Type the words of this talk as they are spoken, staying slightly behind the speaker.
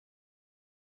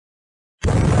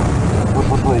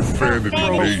Profanity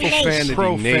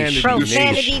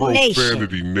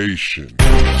Nation.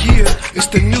 Yeah, it's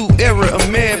the new era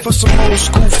of man for some old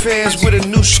school fans with a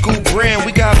new school brand.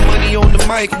 We got money on the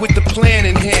mic with the plan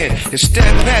in hand. And Stat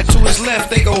Pat to his left,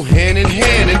 they go hand in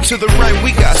hand. And to the right,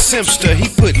 we got Simpster, he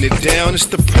putting it down. It's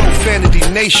the Profanity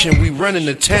Nation, we running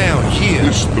the town, yeah.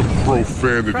 It's the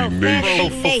Profanity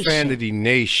Nation. Profanity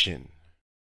Nation.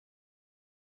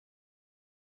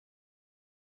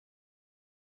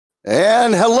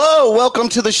 And hello, welcome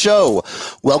to the show.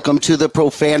 Welcome to the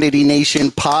Profanity Nation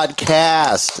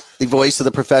podcast, the voice of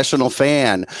the professional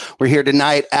fan. We're here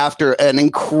tonight after an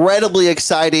incredibly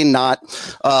exciting,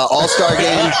 all-star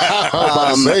game.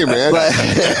 Say, man.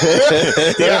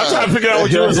 Yeah, I'm trying to figure out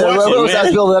what you was watching, what was man.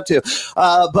 I building up to?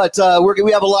 But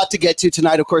we have a lot to get to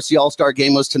tonight. Of course, the all-star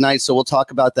game was tonight, so we'll talk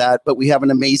about that. But we have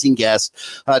an amazing guest.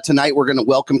 Tonight, we're going to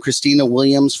welcome Khristina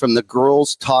Williams from the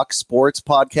Girls Talk Sports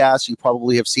podcast. You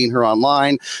probably have seen her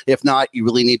online. If not, you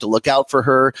really need to look out for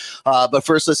her. But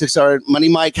first, let's get started. Money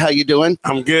Mike, how you doing?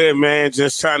 I'm good, man.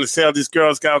 Just trying to sell these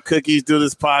Girl Scout cookies, do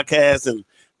this podcast, and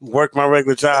work my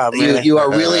regular job, man. You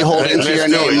are really holding to your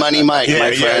name, Money Mike,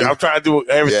 my friend. Yeah, I'm trying to do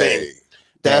everything. Yay.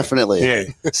 Definitely. Yeah.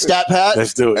 Stat Pat?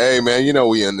 Let's do it. Hey, man, you know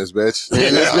we in this bitch.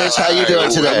 In this bitch, how you doing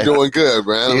today? I'm doing good,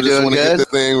 man. You I just doing want to good? get the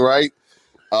thing right.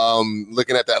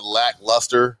 Looking at that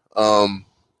lackluster.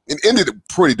 It ended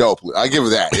pretty dope. I give it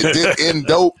that. It did end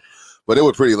dope, but it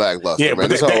was pretty lackluster. Yeah, man.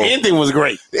 but the ending was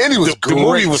great. The ending was great. The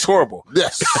movie was horrible.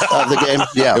 Yes. Of the game?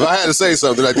 Yeah. If I had to say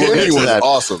something, the We'll get ending to was that.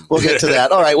 awesome. We'll get to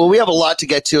that. All right. Well, we have a lot to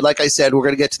get to. Like I said, we're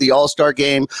going to get to the All-Star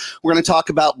game. We're going to talk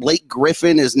about Blake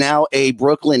Griffin is now a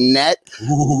Brooklyn Net.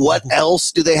 What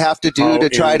else do they have to do to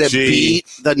try to OMG.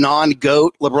 beat the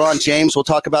non-GOAT LeBron James? We'll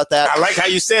talk about that. I like how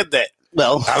you said that.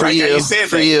 Well, I for like how you. you said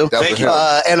For that. you. Thank you.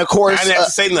 And of course, I didn't have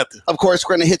to say nothing. Of course,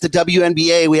 we're going to hit the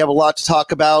WNBA. We have a lot to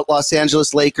talk about. Los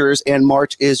Angeles Lakers, and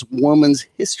March is Women's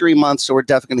History Month, so we're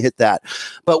definitely going to hit that.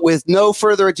 But with no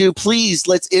further ado, please,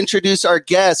 let's introduce our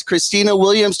guest, Khristina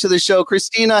Williams, to the show.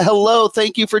 Khristina, hello.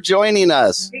 Thank you for joining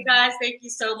us. Hey guys, thank you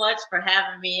so much for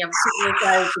having me. I'm super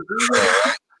excited to be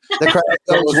here. The crowd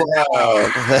goes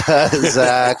wild.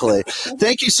 Exactly.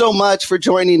 Thank you so much for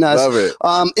joining us. Love it.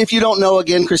 If you don't know,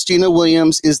 again, Khristina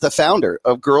Williams is the founder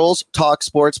of Girls Talk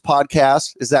Sports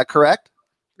podcast. Is that correct?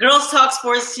 Girls Talk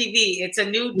Sports TV. It's a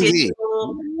new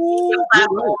digital media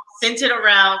platform centered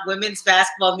around women's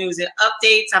basketball news and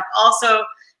updates. I've also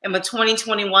am a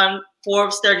 2021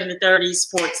 Forbes 30 to 30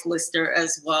 sports lister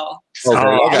as well.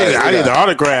 I need the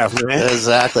autograph, man.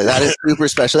 Exactly. That is super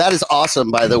special. That is awesome,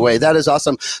 by the way. That is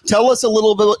awesome. Tell us a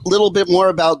little bit more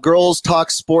about Girls Talk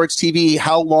Sports TV.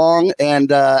 How long and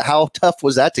how tough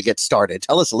was that to get started?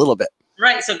 Tell us a little bit.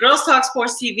 Right. So Girls Talk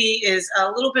Sports TV is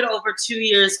a little bit over 2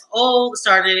 years old.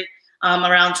 Started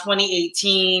around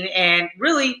 2018. And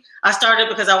really, I started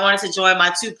because I wanted to join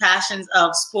my two passions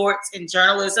of sports and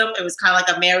journalism. It was kind of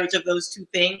like a marriage of those two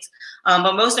things.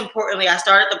 But most importantly, I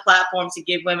started the platform to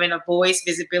give women a voice,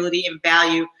 visibility, and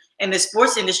value in the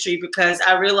sports industry because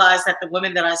I realized that the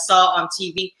women that I saw on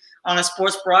TV on a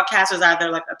sports broadcast was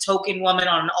either like a token woman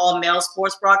on an all-male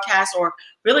sports broadcast or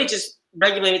really just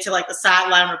regulated to like the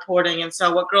sideline reporting. And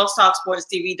so what Girls Talk Sports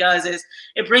TV does is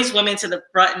it brings women to the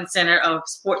front and center of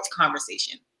sports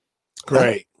conversation.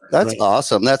 Great. That's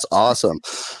awesome. That's awesome.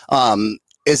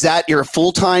 Is that your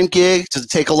full-time gig? Does it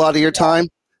take a lot of your time?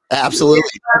 Absolutely.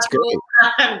 That's great.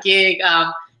 Full-time gig.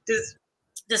 Just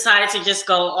decided to just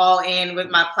go all in with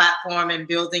my platform and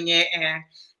building it. And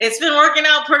it's been working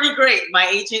out pretty great. My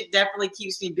agent definitely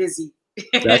keeps me busy.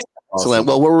 That's excellent.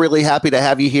 Well, we're really happy to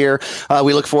have you here.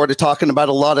 We look forward to talking about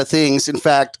a lot of things. In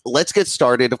fact, let's get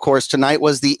started. Of course, tonight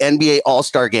was the NBA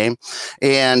All-Star Game,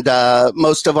 and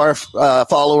most of our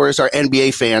followers are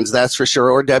NBA fans, that's for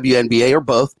sure, or WNBA, or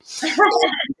both.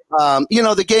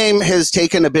 The game has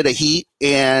taken a bit of heat,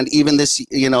 and even this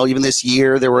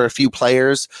year, there were a few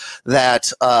players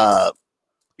that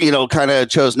kind of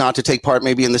chose not to take part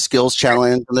maybe in the skills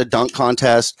challenge and the dunk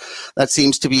contest. That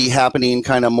seems to be happening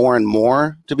kind of more and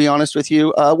more, to be honest with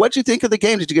you. What'd you think of the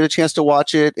game? Did you get a chance to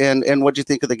watch it? And what'd you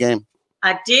think of the game?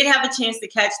 I did have a chance to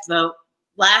catch the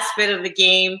last bit of the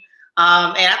game.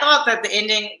 And I thought that the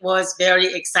ending was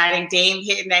very exciting. Dame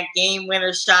hitting that game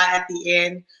winner shot at the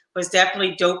end was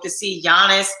definitely dope to see.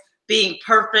 Giannis being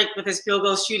perfect with his field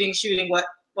goal shooting what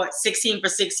 16 for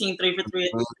 16, 3 for 3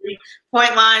 at the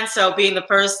 3-point line. So being the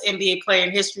first NBA player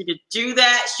in history to do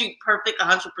that, shoot perfect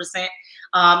 100%,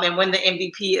 and win the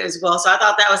MVP as well. So I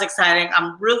thought that was exciting.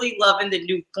 I'm really loving the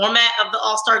new format of the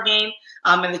All-Star game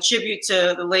and the tribute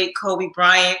to the late Kobe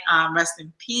Bryant. Rest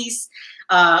in peace.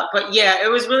 But yeah, it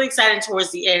was really exciting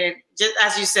towards the end. And just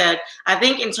as you said, I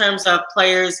think in terms of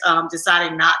players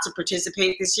deciding not to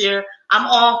participate this year, I'm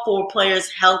all for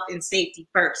players' health and safety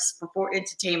first before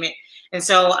entertainment. And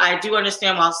so I do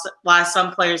understand why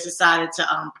some players decided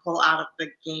to pull out of the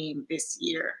game this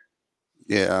year.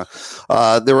 Yeah.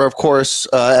 There were, of course,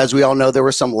 as we all know, there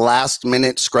were some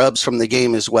last-minute scrubs from the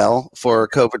game as well for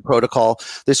COVID protocol.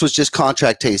 This was just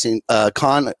contact tracing, that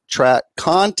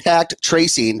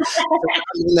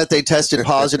they tested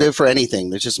positive for anything.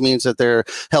 That just means that they're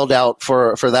held out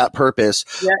for that purpose.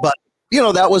 Yeah. But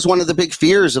that was one of the big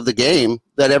fears of the game,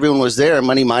 that everyone was there.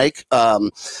 Money Mike,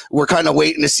 we're kind of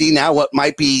waiting to see now what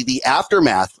might be the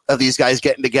aftermath of these guys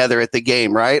getting together at the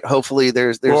game, right? Hopefully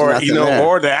there's or, nothing there.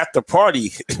 Or the after party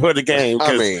for the game.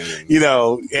 I mean,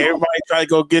 everybody try to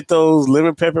go get those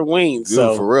lemon pepper wings. Dude,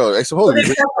 So for real. They supposed to be.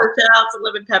 Shout out to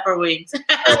lemon pepper wings.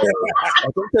 I think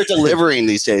they're delivering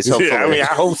these days. Hopefully. yeah,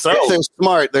 I hope so. If they're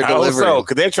smart, they're I hope delivering. so,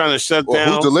 because they're trying to shut Well,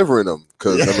 down. who's delivering them?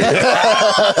 Because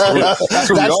That's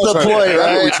the point,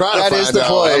 right? That is the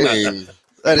point.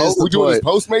 That is the we doing this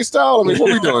point. Postmate style? I mean,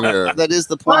 what we doing here? That is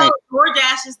the Well, point.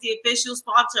 DoorDash is the official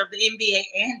sponsor of the NBA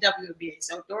and WNBA,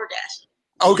 so DoorDash.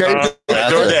 Okay.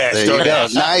 DoorDash. There you go.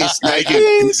 Nice. Thank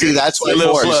you. See, that's why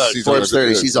Little plug. Forbes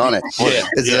 30. She's on it. Yeah.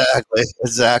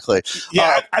 Exactly.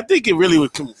 Yeah, I think it really was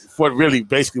what really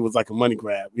basically was like a money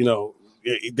grab.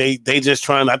 They just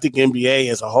trying. I think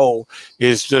NBA as a whole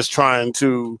is just trying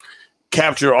to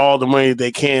capture all the money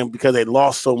they can because they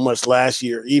lost so much last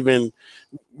year. Even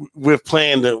with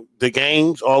playing the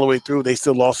games all the way through, they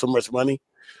still lost so much money.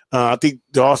 I think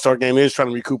the All-Star game is trying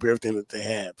to recoup everything that they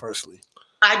had personally.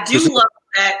 I do love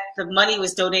that the money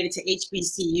was donated to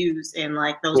HBCUs and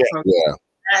like those programs.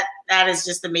 Yeah. That is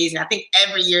just amazing. I think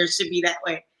every year should be that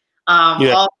way.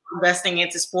 All investing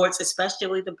into sports,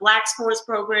 especially the Black sports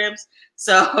programs.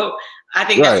 So I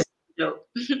think that's dope.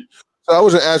 So I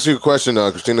was going to ask you a question,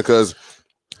 Khristina, because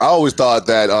I always thought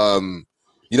that,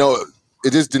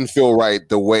 it just didn't feel right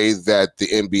the way that the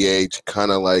NBA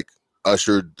kind of like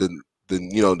ushered the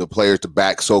players to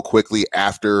back so quickly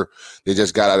after they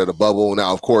just got out of the bubble.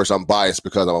 Now, of course, I'm biased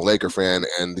because I'm a Laker fan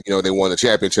and, they won the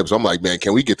championship. So I'm like, man,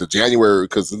 can we get to January?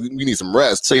 Because we need some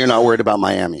rest. So you're not worried about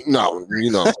Miami? No,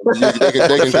 they can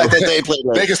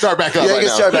start back up. Yeah, they can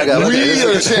start back up. We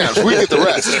are the champs. We get the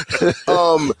rest.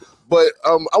 But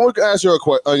I want to ask your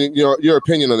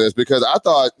opinion on this because I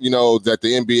thought, that the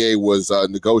NBA was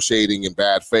negotiating in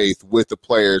bad faith with the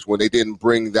players when they didn't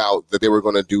bring out that they were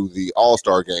going to do the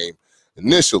All-Star game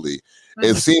initially. Mm-hmm.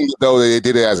 It seemed as though they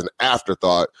did it as an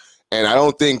afterthought. And I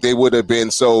don't think they would have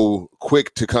been so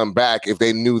quick to come back if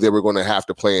they knew they were going to have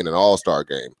to play in an All-Star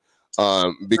game.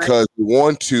 Because we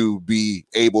want to be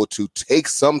able to take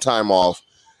some time off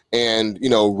and,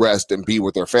 rest and be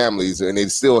with their families. And they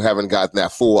still haven't gotten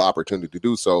that full opportunity to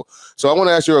do so. So I want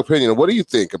to ask your opinion. What do you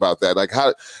think about that? Like,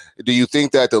 how do you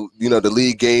think that the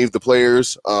league gave the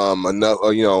players enough,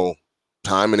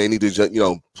 time and they need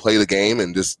to, play the game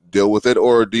and just deal with it?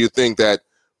 Or do you think that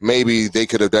maybe they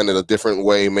could have done it a different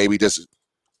way? Maybe just,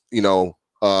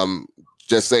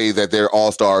 just say that they're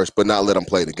all-stars, but not let them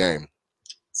play the game.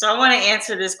 So I want to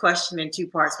answer this question in two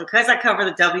parts. Because I cover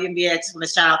the WNBA, I just want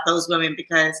to shout out those women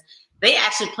because they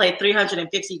actually play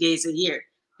 350 days a year.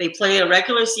 They play a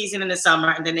regular season in the summer,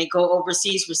 and then they go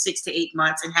overseas for 6 to 8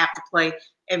 months and have to play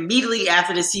immediately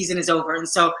after the season is over. And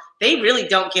so they really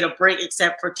don't get a break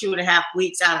except for 2.5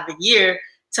 weeks out of the year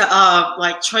to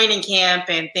like training camp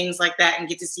and things like that and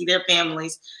get to see their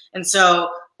families. And so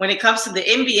when it comes to the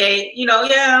NBA,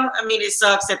 it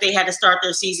sucks that they had to start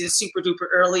their season super duper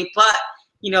early, but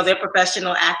they're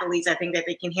professional athletes. I think that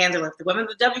they can handle it. The women of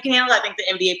the W can handle it. I think the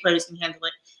NBA players can handle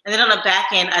it. And then on the back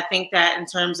end, I think that in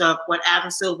terms of what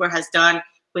Adam Silver has done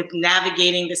with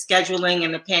navigating the scheduling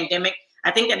and the pandemic,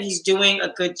 I think that he's doing a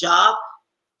good job.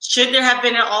 Should there have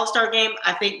been an all-star game?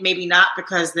 I think maybe not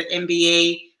because the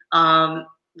NBA,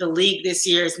 the league this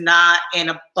year is not in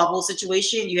a bubble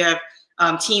situation. You have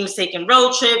teams taking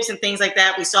road trips and things like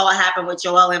that. We saw what happened with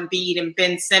Joel Embiid and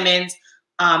Ben Simmons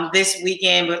this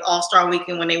weekend with All-Star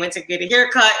Weekend when they went to get a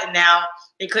haircut and now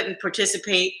they couldn't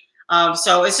participate.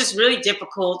 So it's just really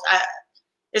difficult.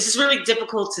 It's just really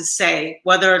difficult to say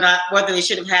whether they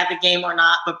should have had the game or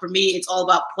not. But for me, it's all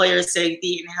about player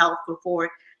safety and health before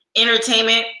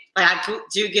entertainment. Like I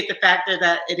do get the factor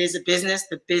that it is a business.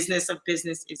 The business of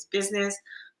business is business.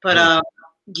 But I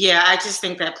just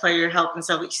think that player health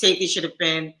and safety should have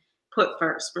been put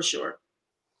first for sure.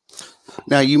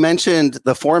 Now, you mentioned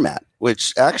the format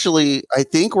which actually I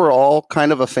think we're all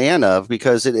kind of a fan of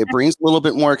because it brings a little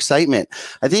bit more excitement.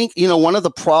 I think, one of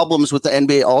the problems with the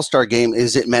NBA All-Star game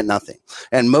is it meant nothing.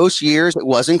 And most years it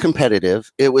wasn't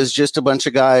competitive. It was just a bunch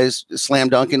of guys slam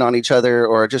dunking on each other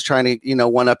or just trying to,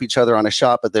 one up each other on a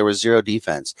shot, but there was zero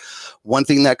defense. One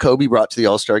thing that Kobe brought to the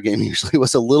All-Star game usually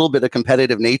was a little bit of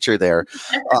competitive nature there.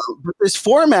 But this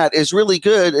format is really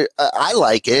good. I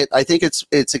like it. I think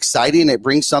it's exciting. It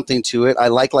brings something to it. I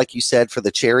like you said, for the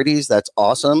charities. That's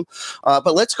awesome.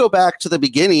 But let's go back to the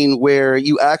beginning where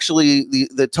you actually,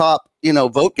 the top,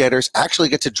 vote getters actually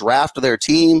get to draft their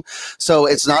team. So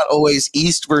it's not always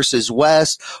East versus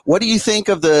West. What do you think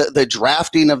of the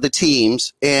drafting of the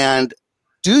teams? And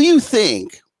do you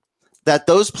think that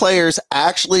those players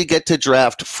actually get to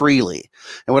draft freely?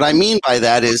 And what I mean by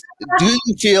that is, do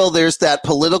you feel there's that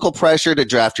political pressure to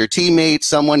draft your teammates,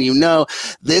 someone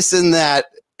this and that?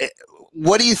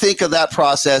 What do you think of that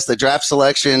process, the draft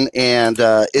selection, and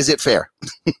is it fair?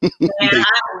 Man, I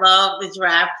love the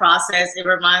draft process. It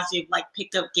reminds me of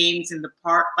picked up games in the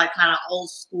park, kind of old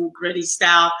school gritty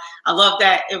style. I love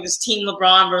that it was Team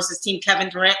LeBron versus Team Kevin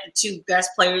Durant, the two best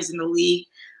players in the league,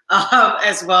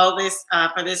 as well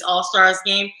for this All-Stars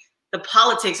game. The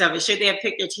politics of it, should they have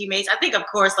picked their teammates? I think, of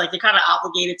course, you're kind of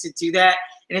obligated to do that.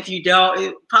 And if you don't,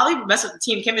 it probably mess with the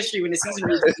team chemistry when the season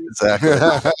begins. Exactly.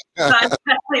 So I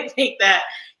definitely think that,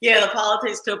 the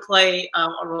politics could play a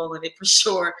role in it for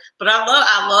sure. But I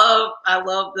love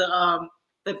the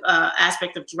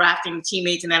aspect of drafting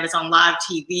teammates and that it's on live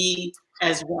TV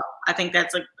as well. I think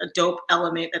that's a dope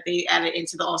element that they added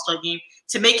into the All-Star game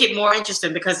to make it more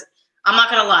interesting, because I'm not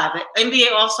going to lie, the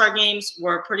NBA All-Star games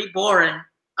were pretty boring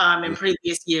in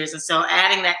previous years. And so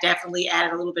adding that definitely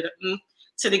added a little bit of oomph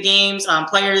to the games.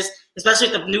 Players, especially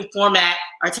with the new format,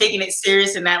 are taking it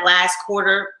serious in that last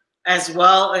quarter as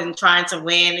well and trying to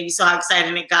win. And you saw how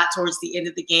exciting it got towards the end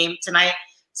of the game tonight.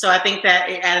 So I think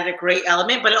that it added a great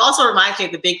element, but it also reminds me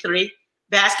of the Big Three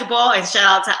basketball. And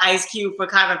shout out to Ice Cube for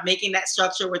kind of making that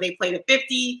structure where they play to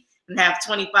 50 and have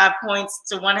 25 points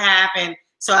to one half. And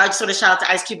so I just sort of shout out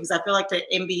to Ice Cube because I feel like the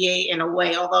NBA, in a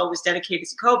way, although it was dedicated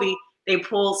to Kobe, they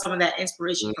pulled some of that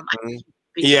inspiration from Ice Cube.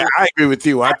 Yeah, I agree with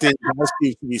you. I think Ice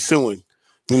Cube should be suing.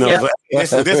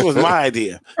 This was my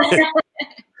idea.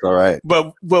 All right.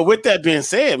 But with that being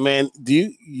said, man,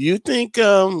 do you think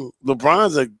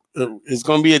LeBron's is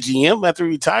going to be a GM after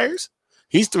he retires?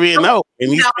 He's 3-0,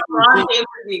 and he's LeBron James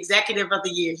is the executive of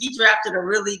the year. He drafted a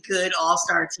really good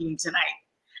All-Star team tonight.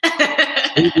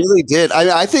 He really did.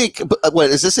 I think.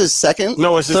 What is this? His second?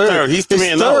 No, it's his third. He's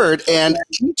 3-0. Third, and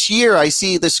each year I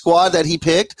see the squad that he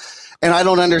picked, and I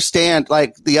don't understand.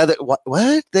 The other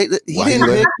what? He didn't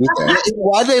pick.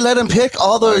 Why did they let him pick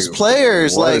all those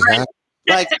players?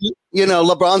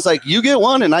 LeBron's like, you get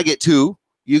one and I get two.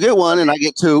 You get one and I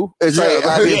get two. It's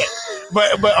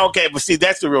but okay, but see,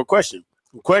 that's the real question.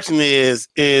 The question is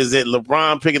it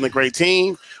LeBron picking a great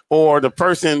team, or the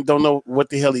person don't know what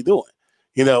the hell he's doing?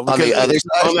 Because on the other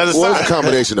side, it's a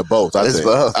combination of both. I think.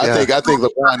 Both, yeah. I think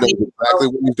LeBron knows exactly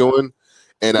what he's doing,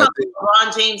 and I think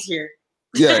LeBron James here.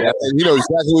 Yeah, and he knows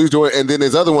exactly what he's doing. And then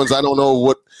there's other ones I don't know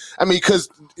what. I mean, because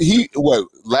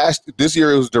this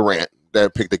year it was Durant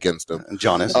that picked against him.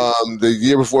 Giannis. The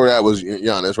year before that was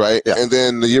Giannis, right? Yeah. And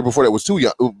then the year before that was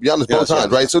Giannis both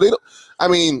times, right? So they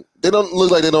don't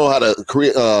look like they know how to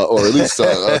create or at least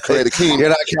create a team. You're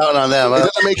not counting on them. It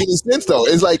doesn't make any sense though.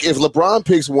 It's like if LeBron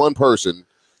picks one person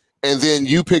and then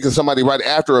you pick somebody right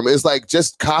after him, it's like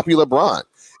just copy LeBron.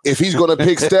 If he's going to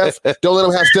pick Steph, don't let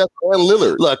him have Steph and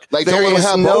Lillard. Look, don't there let him is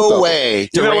have no way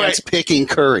Durant's picking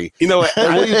Curry. You know what?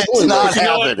 It's not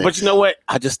happening. But you know what?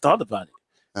 I just thought about it.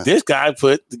 This guy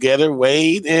put together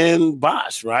Wade and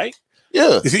Bosh, right?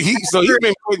 Yeah. He's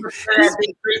been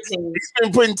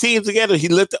putting teams together. He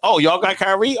looked. Oh, y'all got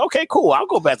Kyrie? Okay, cool. I'll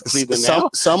go back to Cleveland now.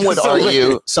 Some would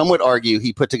argue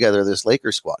he put together this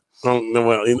Lakers squad. Okay.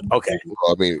 Well,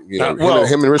 I mean,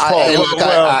 him and Rich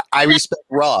Paul. I respect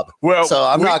Rob. So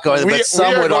I'm not going. But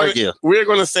some would argue we're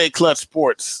going to say Clutch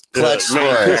Sports. Clutch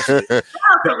Sports. Shout out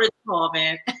to Rich Paul,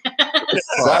 man.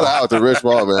 Shout out to Rich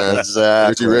Paul, man.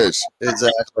 Exactly. Richie Rich.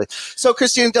 Exactly. So,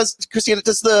 Khristina,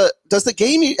 does the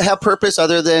game have purpose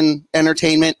other than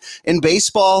entertainment? In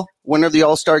baseball, winner of the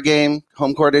All-Star game,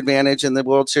 home court advantage in the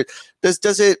World Series,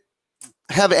 does it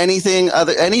have any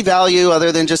value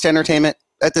other than just entertainment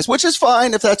at this? Which is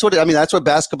fine if that's that's what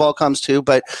basketball comes to.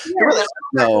 But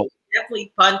no.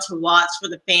 Definitely fun to watch for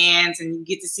the fans, and you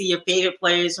get to see your favorite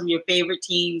players from your favorite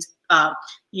teams,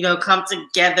 come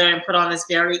together and put on this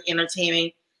very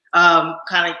entertaining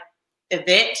kind of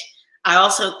event. I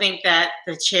also think that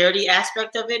the charity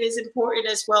aspect of it is important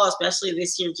as well, especially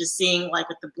this year, just seeing like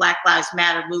with the Black Lives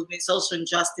Matter movement, social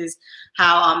injustice,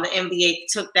 how the NBA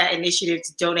took that initiative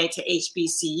to donate to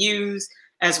HBCUs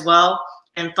as well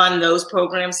and fund those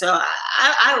programs. So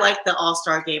I like the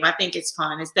All-Star game. I think it's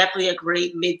fun. It's definitely a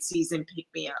great mid-season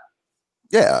pick-me-up.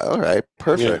 Yeah, all right,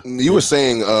 perfect. Yeah. You were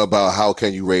saying about how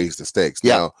can you raise the stakes.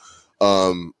 Yeah.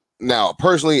 Now,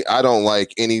 personally, I don't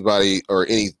like anybody or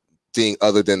anything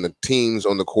other than the teams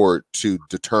on the court to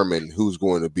determine who's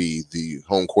going to be the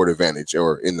home court advantage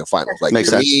or in the finals. Like, Makes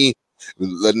to sense. me,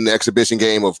 letting the exhibition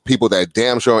game of people that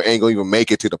damn sure ain't going to even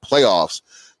make it to the playoffs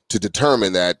to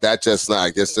determine that's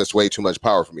just way too much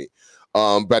power for me.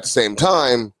 But at the same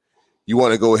time, you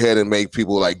want to go ahead and make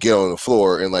people like get on the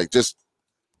floor and like just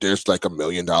there's like $1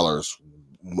 million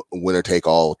winner take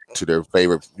all to their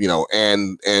favorite,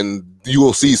 and you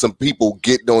will see some people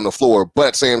getting on the floor. But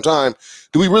at the same time,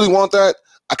 do we really want that?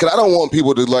 Because I don't want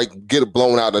people to like get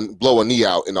blown out and blow a knee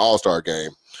out in the All-Star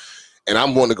game. And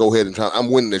I'm going to go ahead and I'm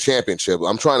winning the championship.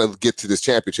 I'm trying to get to this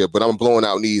championship, but I'm blowing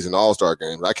out knees in the All-Star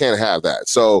game. I can't have that.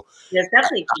 So, yes,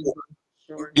 definitely.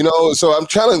 Sure. So I'm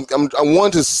trying to. I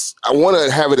want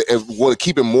to have it. Want to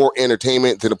keep it more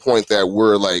entertainment to the point that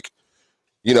we're like,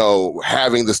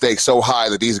 having the stakes so high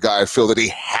that these guys feel that they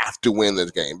have to win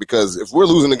this game. Because if we're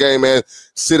losing the game, man,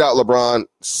 sit out LeBron,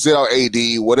 sit out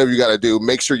AD, whatever you got to do.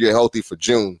 Make sure you're healthy for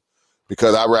June.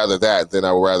 Because I'd rather that than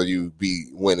I would rather you be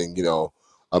winning,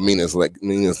 a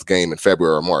meaningless game in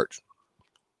February or March.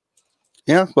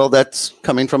 Yeah, well, that's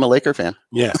coming from a Laker fan.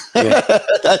 Yeah.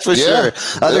 That's for sure.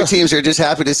 Other teams are just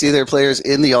happy to see their players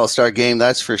in the All-Star game.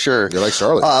 That's for sure. You're like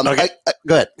Charlotte. Okay.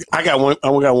 Go ahead. I got one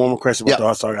more question about the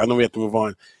All-Star. I know we have to move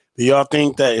on. Do y'all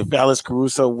think that if Alex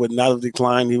Caruso would not have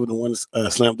declined, he would have won a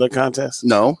slam dunk contest?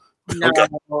 No. No. Okay.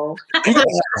 You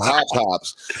gotta have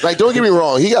hops. Like, don't get me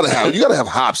wrong. You gotta have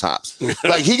hops.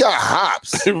 Like, he got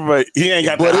hops, But he ain't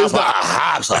got. but the it's not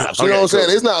hops. You know what I'm saying?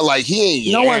 It's not like he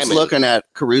ain't. No one's looking at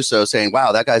Caruso saying,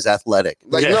 "Wow, that guy's athletic."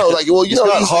 Like, Yeah. no, like, well, He's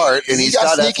got heart and he's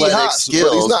got sneaky athletic hops,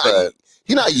 skills, but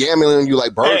he's not yamming on you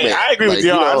like Birdman. Hey, I agree with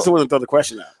y'all. I just want to throw the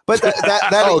question out. But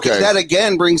that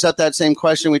again brings up that same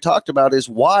question we talked about: is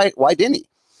why didn't he?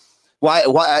 Why?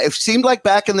 It seemed like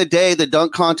back in the day, the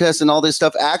dunk contest and all this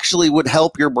stuff actually would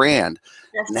help your brand.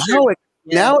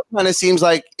 Now it kind of seems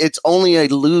like it's only a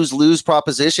lose-lose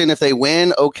proposition. If they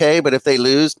win, okay, but if they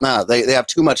lose, they have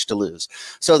too much to lose.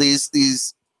 So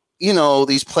these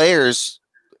players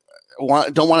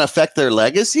don't want to affect their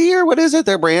legacy, or what is it,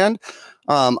 their brand?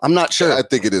 I'm not sure. I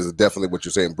think it is definitely what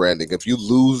you're saying, branding. If you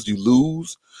lose, you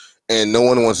lose, and no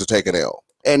one wants to take an L.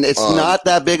 And it's not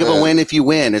that big of a win if you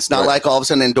win. It's not like all of a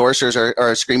sudden endorsers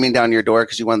are screaming down your door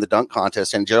because you won the dunk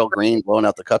contest. And Gerald Green blowing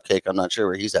out the cupcake, I'm not sure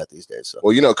where he's at these days. So.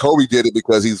 Well, Kobe did it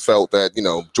because he felt that,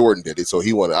 Jordan did it. So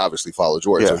he wanted to obviously follow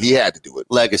Jordan. Yeah. So he had to do it.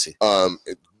 Legacy. When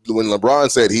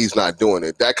LeBron said he's not doing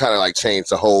it, that kind of like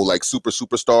changed the whole like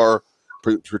superstar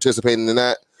participating in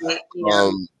that.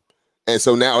 Yeah. And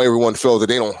so now everyone feels that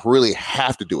they don't really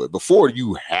have to do it. Before,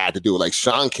 you had to do it. Like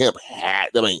Sean Kemp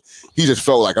he just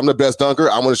felt like, I'm the best dunker.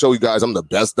 I want to show you guys I'm the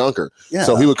best dunker. Yeah.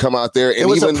 So he would come out there. And it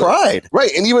was a pride. Right.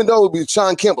 And even though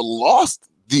Sean Kemp lost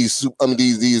these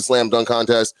slam dunk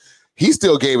contests, he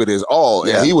still gave it his all.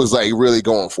 And he was like really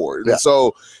going for it. Yeah. And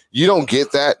so you don't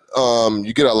get that.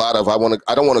 You get a lot of, I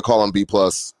don't want to call them B+,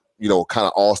 kind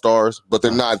of all-stars, but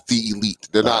they're not the elite.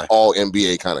 They're not all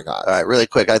NBA kind of guys. All right, really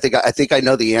quick. I think I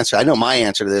know the answer. I know my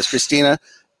answer to this. Khristina,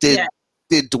 did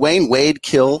Dwayne Wade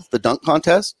kill the dunk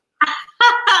contest?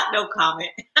 No comment.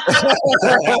 Did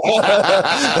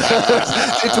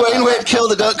Dwayne Wade kill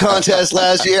the dunk contest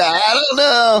last year? I don't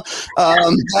know.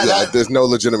 There's no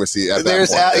legitimacy at that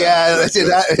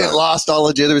point. It lost all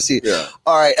legitimacy. Yeah.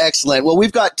 All right, excellent. Well,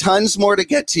 we've got tons more to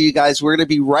get to, you guys. We're going to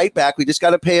be right back. We just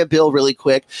got to pay a bill really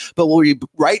quick, but we'll be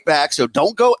right back. So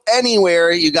don't go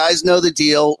anywhere. You guys know the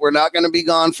deal. We're not going to be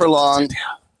gone for long.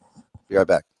 Be right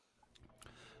back.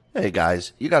 Hey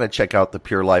guys, you got to check out the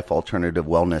Pure Life Alternative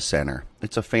Wellness Center.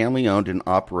 It's a family-owned and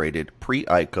operated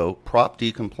pre-ICO, Prop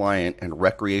D compliant, and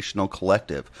recreational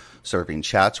collective serving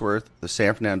Chatsworth, the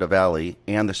San Fernando Valley,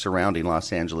 and the surrounding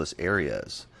Los Angeles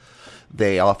areas.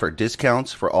 They offer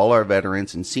discounts for all our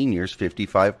veterans and seniors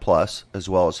 55 plus, as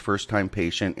well as first-time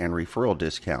patient and referral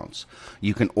discounts.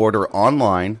 You can order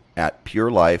online at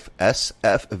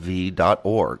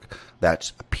purelifesfv.org.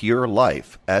 That's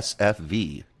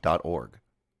purelifesfv.org.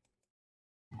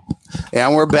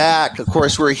 And we're back. Of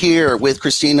course, we're here with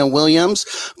Khristina Williams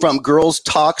from Girls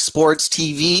Talk Sports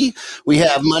TV. We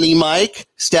have Money Mike,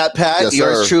 Stat Pat, Yes,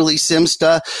 yours sir. truly,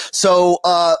 Simsta. So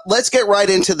let's get right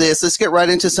into this. Let's get right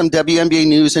into some WNBA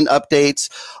news and updates.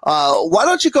 Why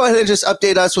don't you go ahead and just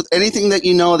update us with anything that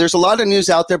you know? There's a lot of news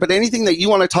out there, but anything that you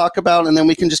want to talk about, and then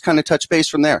we can just kind of touch base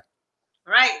from there.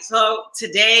 Right. So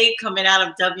today, coming out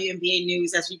of WNBA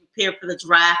News, as we prepare for the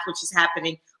draft, which is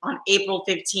happening on April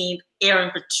 15th,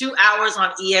 airing for 2 hours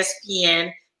on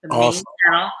ESPN, the main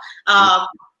channel.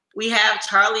 We have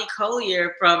Charlie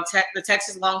Collier from the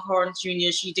Texas Longhorns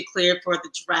Junior. She declared for the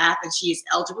draft, and she is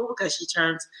eligible because she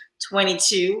turns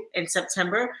 22 in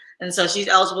September. And so she's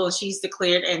eligible, and she's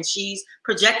declared, and she's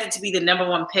projected to be the number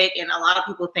 1 pick. And a lot of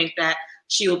people think that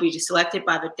she will be selected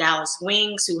by the Dallas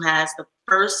Wings, who has the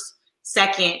first,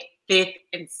 second, 5th,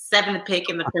 and 7th pick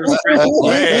in the first round.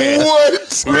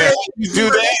 What? Man, you do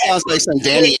that? Sounds like some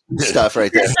Danny stuff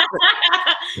right there.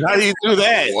 How do you do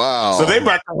that? Wow. So they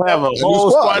about to have a New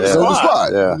whole squad.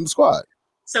 squad. New squad.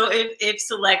 So if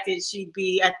selected, she'd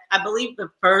be, I believe, the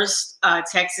first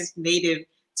Texas native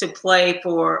to play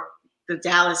for the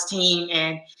Dallas team.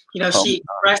 And, she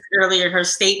expressed earlier in her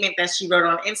statement that she wrote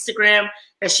on Instagram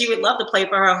that she would love to play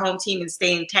for her home team and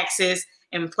stay in Texas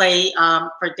and play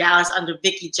for Dallas under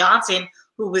Vicki Johnson,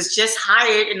 who was just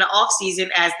hired in the offseason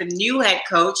as the new head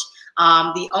coach,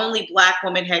 the only Black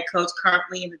woman head coach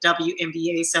currently in the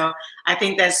WNBA. So I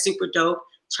think that's super dope.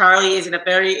 Charlie is a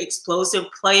very explosive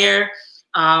player.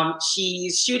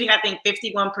 She's shooting, I think,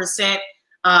 51%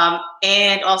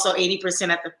 and also 80%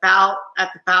 at the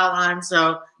foul line.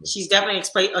 So she's definitely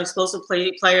an explosive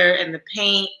player in the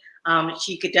paint.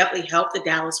 She could definitely help the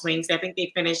Dallas Wings. I think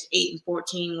they finished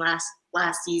 8-14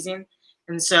 last season.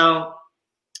 And so,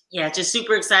 yeah, just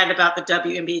super excited about the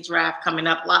WNBA draft coming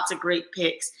up. Lots of great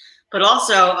picks. But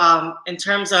also, in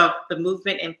terms of the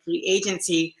movement and free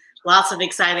agency, lots of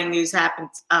exciting news happened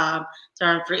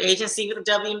during free agency with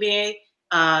the WNBA.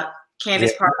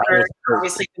 Candace Parker,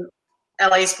 obviously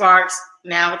LA Sparks,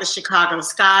 now with the Chicago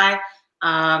Sky.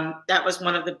 That was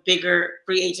one of the bigger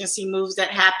free agency moves that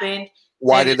happened.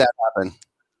 Why did that happen?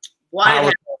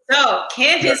 So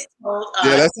Candace told us.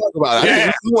 Yeah, let's talk about it.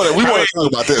 Yeah. We want to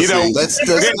talk about this. We have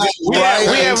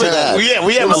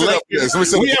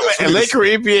a Laker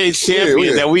NBA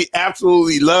champion that we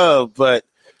absolutely love, but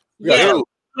we love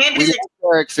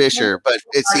Derek Fisher, but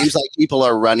it seems like people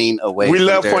are running away. We from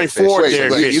Derek Derek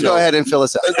Fisher. You go ahead and fill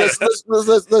us out. Let's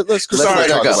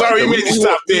sorry, we made you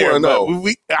stop there.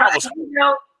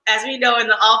 As we know, in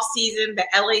the offseason, the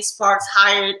LA Sparks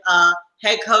hired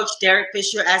head coach Derek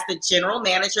Fisher as the general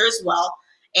manager as well.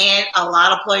 And a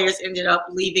lot of players ended up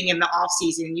leaving in the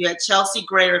offseason. You had Chelsea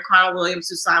Gray or Connor Williams,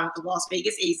 who signed with the Las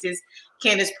Vegas Aces.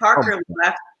 Candace Parker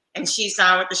left, and she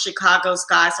signed with the Chicago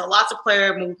Sky. So lots of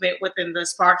player movement within the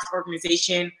Sparks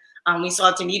organization. We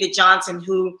saw Danita Johnson,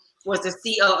 who was the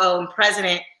COO and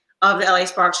president of the LA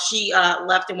Sparks. She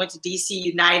left and went to DC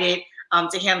United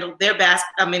to handle their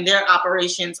their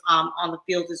operations on the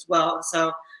field as well.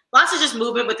 So lots of just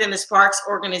movement within the Sparks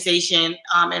organization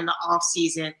in the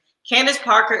offseason. Candace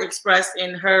Parker expressed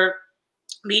in her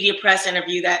media press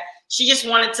interview that she just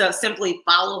wanted to simply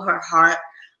follow her heart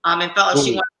and felt like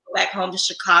she wanted to go back home to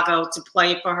Chicago to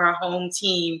play for her home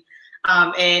team.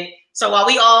 And so while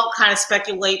we all kind of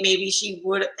speculate maybe she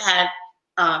would have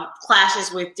had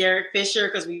clashes with Derek Fisher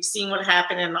because we've seen what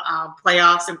happened in the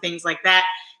playoffs and things like that,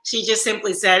 she just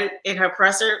simply said in her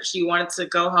presser she wanted to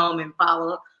go home and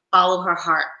follow her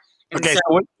heart. And okay,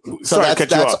 so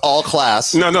that's all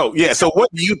class. No, yeah. So what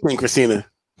do you think, Khristina?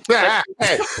 It's like,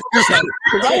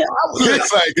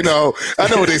 I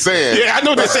know what they're saying. Yeah, I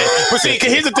know what they're saying. But see,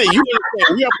 here's the thing.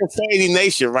 We are Profanity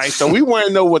Nation, right? So we want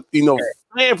to know what,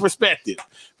 fan perspective.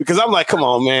 Because I'm like, come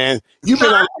on, man. You've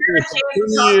been on for 10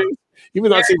 years. You've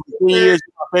been on for 10 years.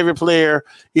 You're my favorite player.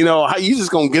 How you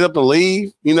just going to get up and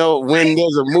leave, when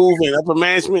there's a move in upper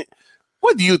management?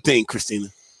 What do you think, Khristina?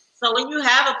 So when you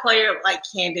have a player like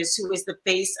Candace, who is the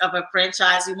face of a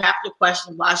franchise, you have to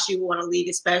question why she would want to leave,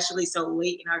 especially so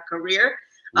late in her career.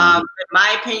 In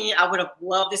my opinion, I would have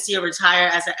loved to see her retire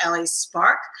as an LA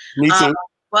Spark. Me too.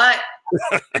 But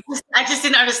I just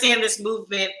didn't understand this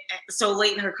movement so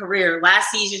late in her career.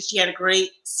 Last season, she had a great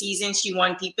season. She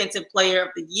won Defensive Player of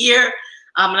the Year.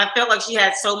 And I felt like she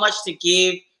had so much to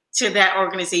give to that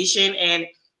organization. And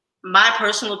my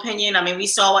personal opinion, we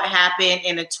saw what happened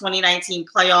in the 2019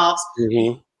 playoffs.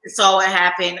 We saw what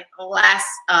happened last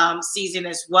season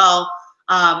as well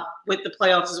with the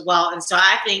playoffs as well. And so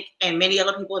I think, and many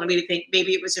other people in the media think,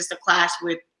 maybe it was just a clash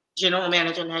with general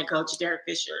manager and head coach Derek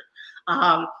Fisher.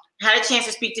 Had a chance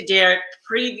to speak to Derek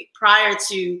prior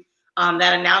to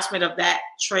that announcement of that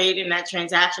trade and that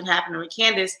transaction happening with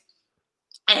Candace.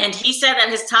 And he said that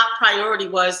his top priority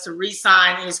was to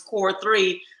re-sign his core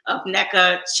three of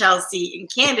Nneka, Chelsea, and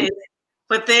Candace.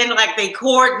 But then, like, they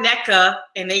cored Nneka,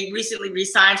 and they recently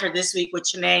re-signed her this week with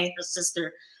Chanae, her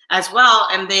sister, as well.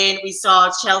 And then we saw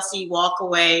Chelsea walk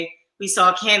away. We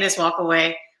saw Candace walk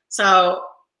away. So,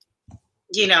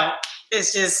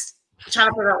 it's just trying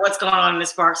to figure out what's going on in the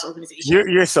Sparks organization.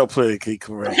 You're so politically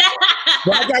correct.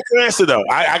 But I got your answer, though.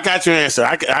 I got your answer.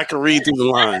 I can read through the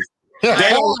lines.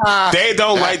 They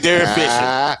don't like Derek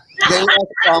Fisher. They lack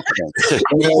confidence. They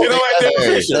don't like Derek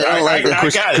Fisher. I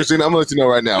got it. Khristina, I'm gonna let you know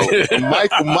right now.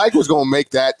 Mike was gonna make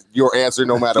that your answer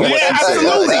no matter what you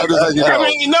absolutely. said. Just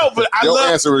let you know. But your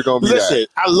answer was gonna be that.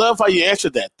 I love how you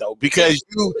answered that though, because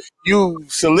you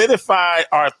solidified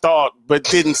our thought but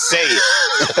didn't say it.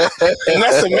 And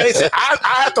that's amazing. I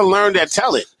have to learn that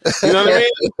talent. You know what I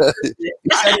mean? You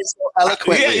said it so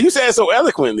eloquently. Yeah, you said it so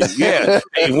eloquently. Yeah.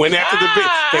 They went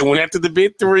after the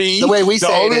big three. The way we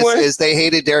say it is they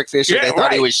hated Derek Fisher. Yeah, they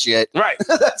thought he was shit. Right.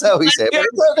 That's how we say it. Yeah. But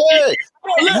it's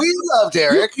okay. We love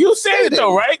Derek. You said it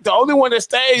though, right? The only one that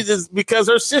stays is because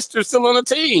her sister's still on the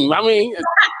team. I mean,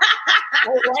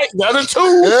 right? The other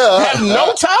two have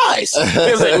no ties.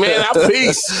 It's like, man, I'm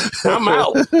peace. I'm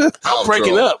out. I'm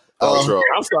breaking up.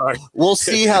 I'm sorry. We'll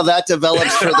see how that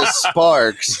develops for the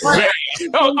Sparks.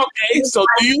 Okay, so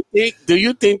do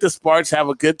you think the Sparks have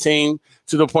a good team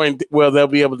to the point where they'll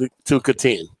be able to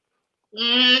contend?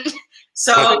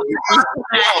 So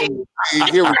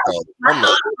here we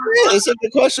go. It's a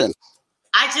good question.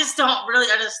 I just don't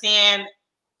really understand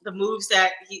the moves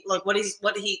that what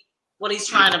he's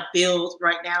trying to build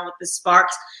right now with the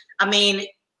Sparks. I mean,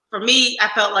 for me, I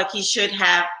felt like he should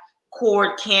have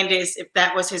cored Candace if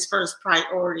that was his first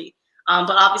priority.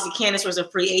 But obviously Candace was a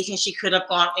free agent. She could have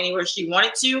gone anywhere she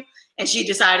wanted to, and she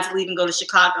decided to leave and go to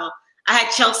Chicago. I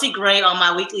had Chelsea Gray on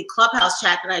my weekly Clubhouse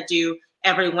chat that I do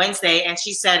every Wednesday, and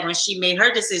she said when she made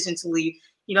her decision to leave,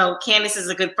 Candace is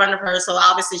a good friend of hers, so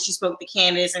obviously she spoke to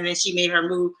Candace, and then she made her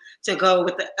move to go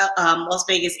with the Las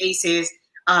Vegas Aces,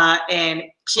 and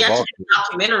she actually did a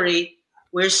documentary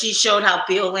where she showed how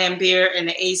Bill Laimbeer and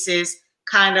the Aces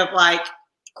kind of like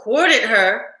courted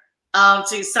her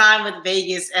to sign with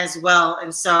Vegas as well.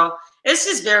 And so it's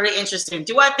just very interesting.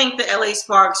 Do I think the LA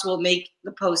Sparks will make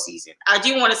the postseason? I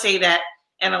do want to say that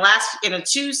in the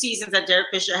 2 seasons that Derek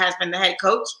Fisher has been the head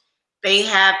coach, they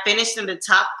have finished in the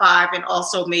top 5 and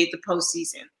also made the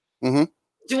postseason. Mm-hmm.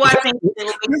 Do I think they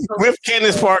will make the postseason? With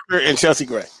Candace Parker and Chelsea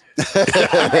Gray.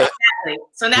 Exactly.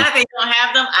 So now that they don't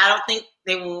have them, I don't think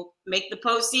they will make the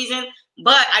postseason.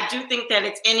 But I do think that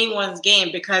it's anyone's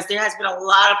game because there has been a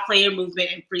lot of player movement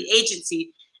and free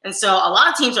agency. And so a lot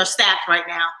of teams are stacked right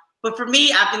now. But for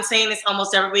me, I've been saying this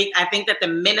almost every week. I think that the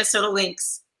Minnesota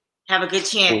Lynx have a good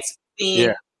chance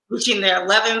of reaching their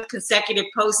 11th consecutive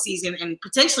postseason and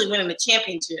potentially winning the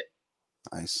championship.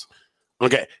 Nice.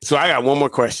 Okay, so I got one more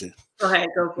question. Go ahead,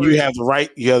 go for it. You have the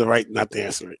right not to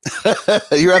answer it.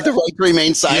 You have the right to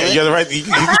remain silent. Yeah, you have the right.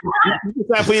 You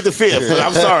can plead the fifth.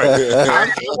 I'm sorry.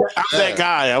 I'm that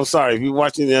guy. I'm sorry. If you're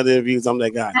watching the other interviews, I'm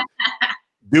that guy.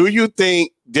 Do you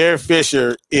think Derek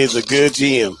Fisher is a good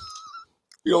GM?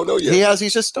 You don't know yet.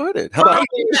 He's just started. How about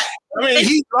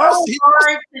he's hard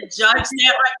to judge that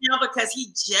right now because he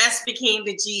just became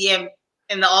the GM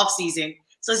in the offseason.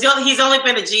 So he's only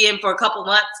been a GM for a couple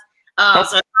months.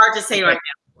 So it's hard to say right now.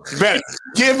 Better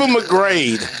give him a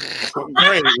grade.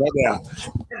 Grade right now.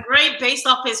 A grade based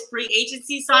off his free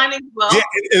agency signing. Well,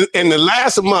 yeah, in the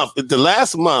last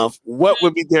month, what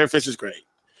would be Derek Fisher's grade?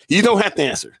 You don't have to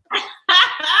answer.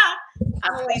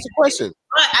 That's a question.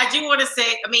 But I do want to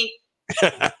say, I mean,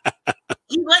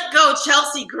 he let go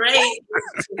Chelsea Gray,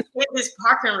 Candace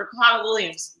Parker, and Raquan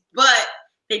Williams, but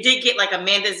they did get like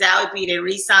Amanda Zalby. They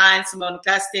re-signed Simone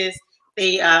Augustus.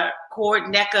 They cored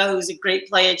Nneka, who's a great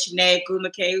player, Chanae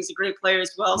Gumake, who's a great player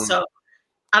as well. Mm-hmm. So,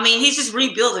 I mean, he's just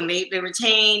rebuilding. They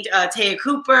retained Taya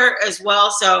Cooper as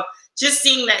well. So just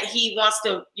seeing that he wants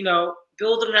to,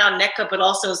 build around Nneka, but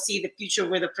also see the future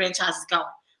where the franchise is going.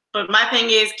 But my thing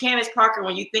is, Candace Parker,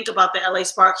 when you think about the LA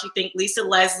Sparks, you think Lisa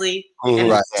Leslie. Mm-hmm.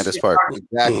 Right, Candace Parker.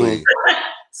 Exactly.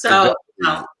 So,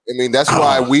 I mean, that's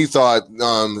why we thought,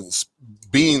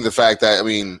 being the fact that, I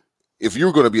mean, if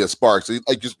you're going to be a Sparks,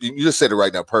 like you just said it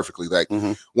right now perfectly. Like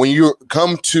when you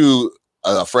come to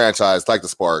a franchise like the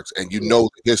Sparks and you know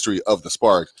the history of the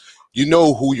Sparks, you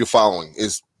know who you're following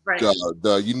is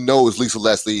is Lisa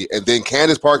Leslie, and then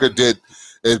Candace Parker did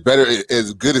as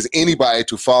good as anybody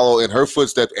to follow in her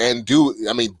footsteps and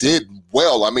did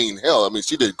well. I mean,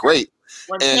 she did great.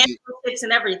 Well, and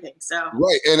everything. So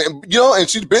right, and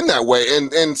she's been that way,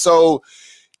 and so.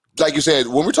 like you said,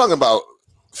 when we're talking about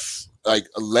like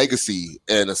a legacy,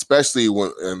 and especially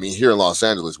here in Los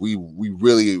Angeles, we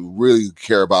really, really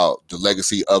care about the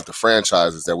legacy of the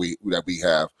franchises that we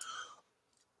have.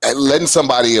 And letting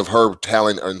somebody of her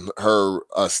talent and her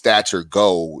stature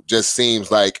go just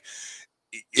seems like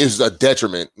is a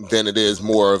detriment than it is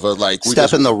more of a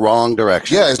step in the wrong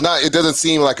direction. Yeah, it's not. It doesn't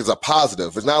seem like it's a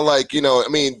positive. It's not like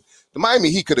the Miami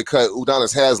Heat could have cut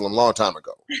Udonis Haslem a long time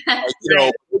ago.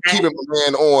 Keeping my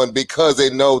man on because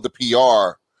they know the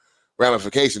PR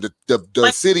ramification.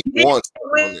 The city wants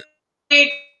for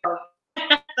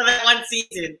that one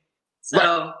season. So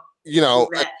right. You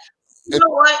know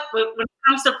what? When it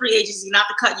comes to free agency, not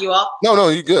to cut you off. No,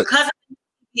 you're good. Because of the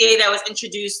CBA that was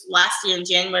introduced last year in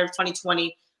January of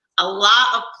 2020, a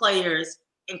lot of players,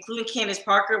 including Candace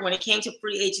Parker, when it came to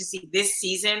free agency this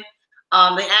season,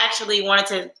 they actually wanted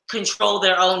to control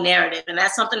their own narrative. And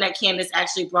that's something that Candace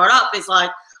actually brought up is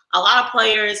like a lot of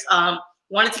players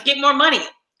wanted to get more money.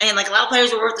 And like a lot of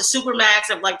players were worth the supermax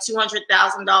of like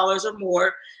 $200,000 or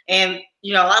more. And,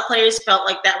 a lot of players felt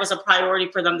like that was a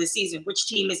priority for them this season. Which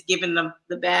team is giving them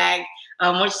the bag?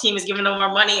 Which team is giving them more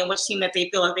money? And which team that they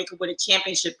feel like they could win a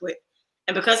championship with?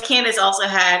 And because Candace also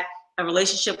had a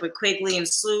relationship with Quigley and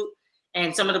Sloot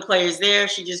and some of the players there,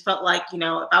 she just felt like, if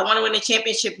I want to win a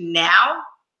championship now,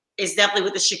 it's definitely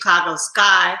with the Chicago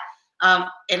Sky.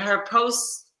 In her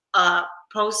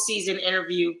postseason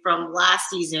interview from last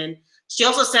season, she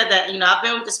also said that, I've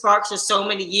been with the Sparks for so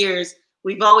many years.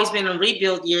 We've always been in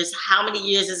rebuild years. How many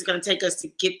years is it going to take us to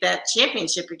get that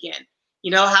championship again?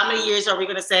 How many years are we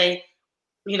going to say,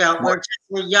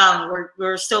 we're young,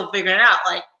 we're still figuring it out.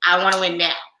 Like, I want to win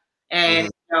now. And,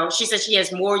 she said she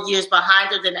has more years behind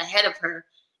her than ahead of her.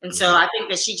 And so I think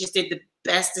that she just did the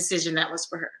best decision that was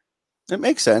for her. It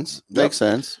makes sense. Makes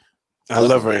sense. I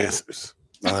love her answers.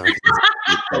 All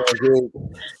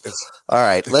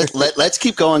right, let's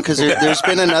keep going because there's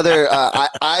been another.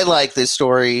 I like this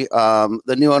story.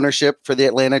 The new ownership for the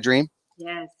Atlanta Dream.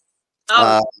 Yes.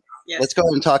 Yes. Let's go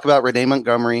ahead and talk about Renee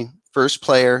Montgomery, first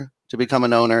player to become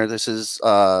an owner. This is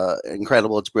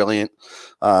incredible. It's brilliant.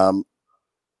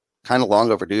 Kind of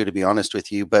long overdue, to be honest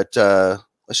with you, but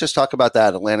let's just talk about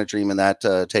that Atlanta Dream and that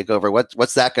takeover.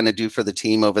 What's that going to do for the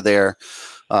team over there?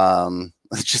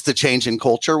 Just a change in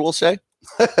culture, we'll say.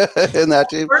 In that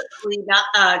team.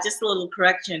 Just a little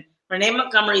correction. Renee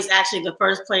Montgomery is actually the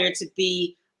first player to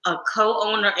be a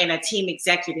co-owner and a team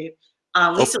executive.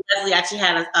 Lisa Leslie actually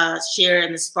had a share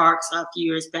in the Sparks a few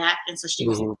years back, and so she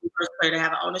was the first player to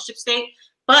have an ownership stake.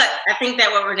 But I think that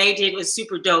what Renee did was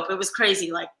super dope. It was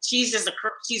crazy. Like she's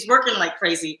working like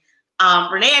crazy.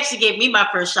 Renee actually gave me my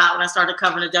first shot when I started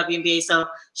covering the WNBA. So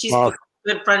she's a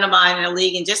good friend of mine in the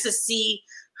league, and just to see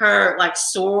her like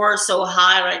soar so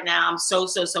high right now, I'm so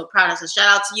proud of her. So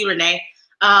shout out to you, Renee.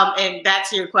 And back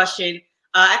to your question,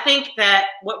 I think that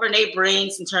what Renee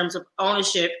brings in terms of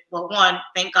ownership, well, one,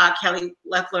 thank God Kelly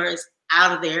Loeffler is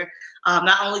out of there.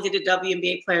 Not only did the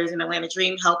WNBA players in Atlanta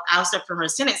Dream help oust her from her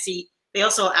Senate seat, they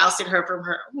also ousted her from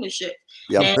her ownership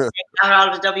and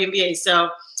out of the WNBA. So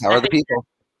how are the people?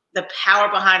 The power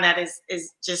behind that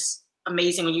is just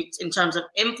amazing in terms of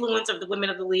influence of the women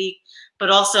of the league, but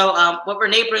also what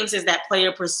Renee brings is that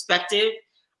player perspective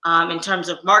in terms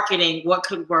of marketing, what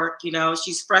could work.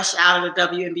 She's fresh out of the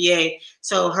WNBA,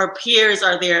 so her peers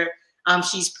are there.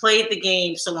 She's played the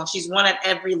game so long. She's won at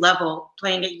every level,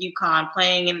 playing at UConn,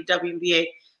 playing in the WNBA.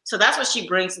 So that's what she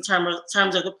brings in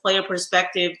terms of the player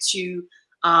perspective to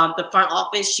the front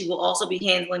office. She will also be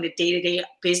handling the day-to-day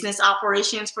business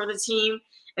operations for the team.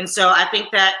 And so I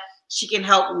think that she can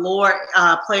help lure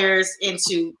players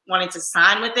into wanting to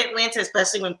sign with Atlanta,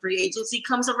 especially when free agency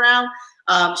comes around.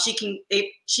 She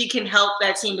can help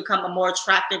that team become a more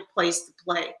attractive place to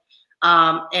play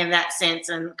in that sense,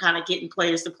 and kind of getting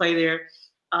players to play there.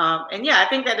 And yeah, I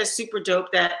think that is super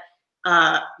dope that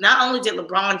not only did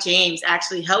LeBron James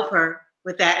actually help her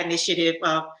with that initiative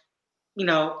of,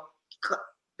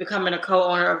 becoming a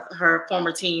co-owner of her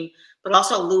former team, but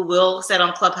also Lou Will said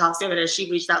on Clubhouse the other day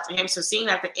she reached out to him. So seeing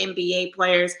that the NBA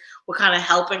players were kind of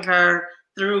helping her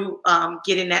through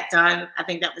getting that done, I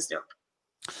think that was dope.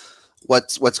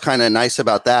 What's kind of nice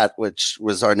about that, which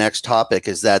was our next topic,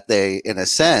 is that they, in a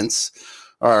sense,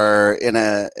 are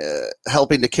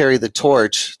helping to carry the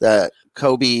torch that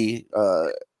Kobe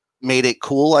made it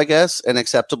cool, I guess, and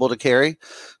acceptable to carry,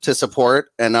 to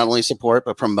support, and not only support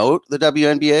but promote the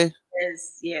WNBA.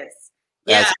 Yes.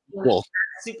 That's cool.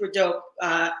 Super dope.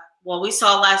 Well, we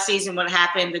saw last season what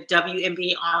happened. The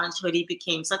WNBA Orange Hoodie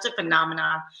became such a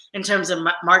phenomenon in terms of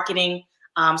marketing.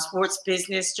 Sports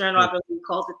Business Journal, I believe,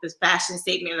 called it the fashion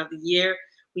statement of the year.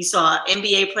 We saw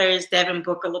NBA players, Devin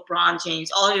Booker, LeBron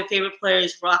James, all of your favorite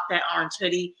players rock that orange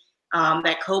hoodie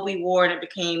that Kobe wore, and it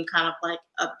became kind of like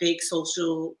a big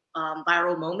social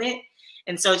viral moment.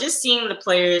 And so just seeing the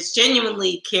players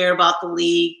genuinely care about the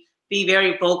league, be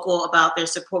very vocal about their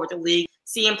support with the league,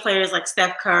 seeing players like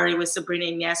Steph Curry with Sabrina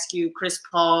Ionescu, Chris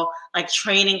Paul, like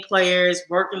training players,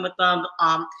 working with them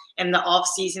in the off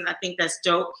season, I think that's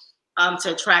dope.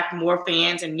 To attract more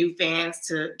fans and new fans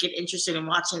to get interested in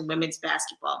watching women's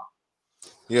basketball.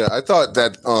 Yeah, I thought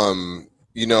that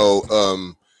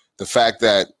the fact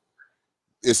that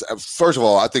it's, first of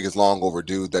all, I think it's long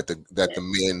overdue that the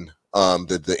men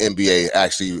the NBA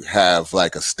actually have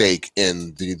like a stake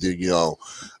in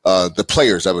the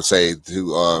players, I would say,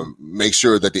 to make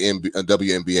sure that the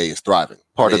WNBA is thriving.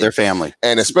 Part of their family.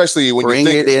 And especially when bring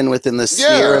you think it in within the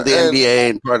sphere of the NBA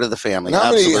and part of the family.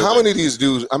 How many of these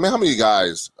dudes, how many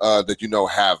guys that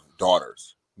have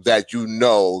daughters that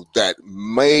that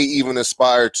may even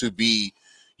aspire to be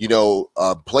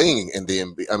playing in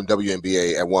the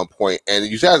WNBA at one point, and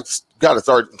you got to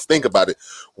start and think about it.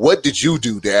 What did you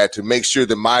do, Dad, to make sure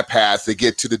that my path to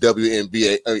get to the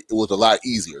WNBA was a lot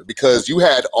easier? Because you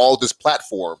had all this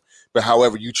platform, but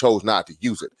however, you chose not to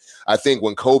use it. I think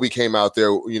when Kobe came out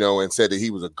there, and said that he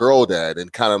was a girl dad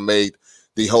and kind of made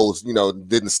the whole,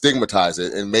 didn't stigmatize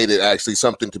it and made it actually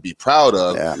something to be proud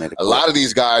of. Yeah, a lot of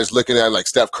these guys looking at like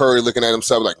Steph Curry, looking at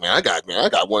himself like, I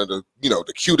got one of the,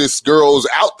 the cutest girls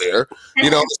out there,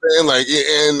 what I'm saying? Like,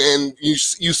 and you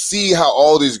see how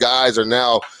all these guys are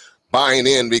now buying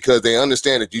in because they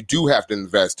understand that you do have to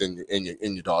invest in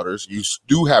your daughters. You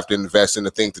do have to invest in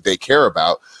the things that they care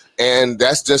about. And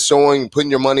that's just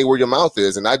putting your money where your mouth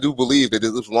is. And I do believe that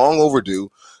it was long overdue.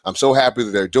 I'm so happy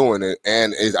that they're doing it.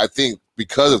 And I think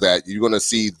because of that, you're going to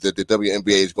see that the WNBA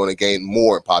is going to gain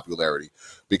more popularity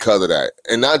because of that.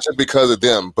 And not just because of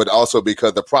them, but also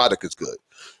because the product is good.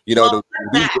 The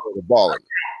balling.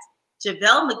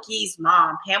 JaVale McGee's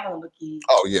mom, Pamela McGee.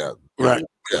 Oh, yeah. Right.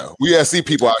 Yeah, we see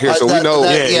people out here, so we know.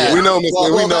 We know.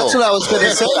 Well, that's what I was going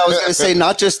to say. I was going to say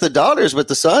not just the daughters, but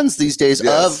the sons these days of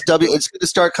It's going to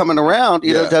start coming around.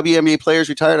 WNBA players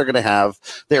retired are going to have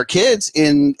their kids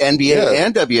in NBA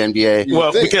and WNBA.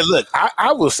 Well, because look,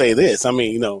 I will say this. I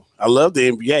mean, I love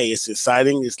the NBA. It's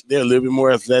exciting. They're a little bit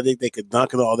more athletic. They could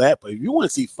dunk and all that. But if you want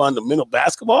to see fundamental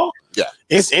basketball,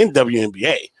 it's in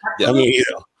WNBA. Yeah. I mean,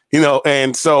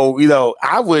 and so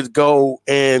I would go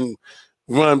and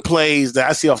run plays that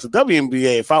I see off the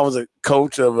WNBA if I was a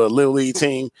coach of a little league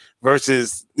team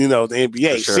versus the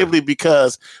NBA, simply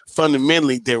because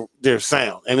fundamentally they're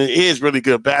sound and it is really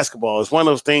good basketball. It's one of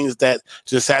those things that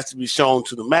just has to be shown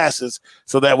to the masses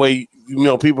so that way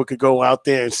people could go out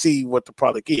there and see what the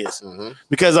product is. Mm-hmm.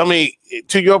 Because I mean,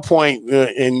 to your point,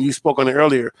 and you spoke on it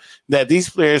earlier, that these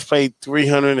players play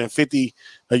 350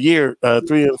 a year,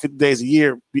 350 days a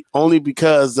year, only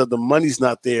because of the money's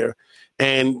not there.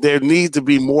 And there needs to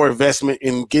be more investment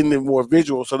in getting them more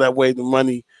visual so that way the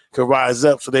money could rise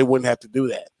up so they wouldn't have to do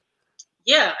that.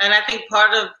 Yeah, and I think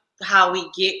part of how we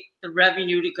get the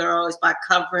revenue to grow is by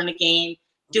covering the game,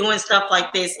 doing stuff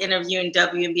like this, interviewing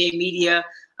WNBA media,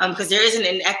 because there isn't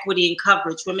an equity in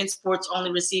coverage. Women's sports only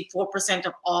receive 4%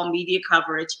 of all media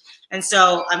coverage. And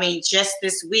so, I mean, just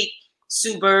this week,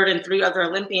 Sue Bird and 3 other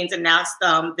Olympians announced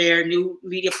their new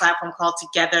media platform called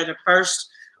Together, the first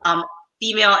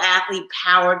female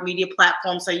athlete-powered media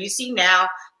platform. So you see now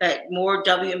that more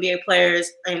WNBA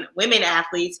players and women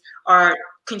athletes are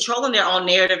controlling their own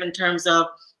narrative in terms of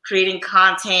creating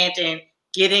content and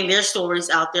getting their stories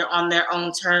out there on their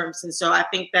own terms. And so I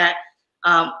think that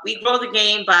we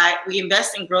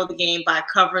invest and grow the game by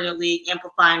covering the league,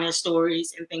 amplifying their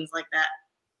stories and things like that.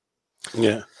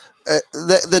 Yeah.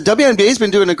 The WNBA has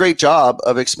been doing a great job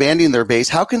of expanding their base.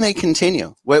 How can they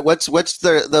continue? What's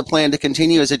the plan to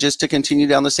continue? Is it just to continue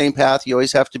down the same path? You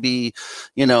always have to be,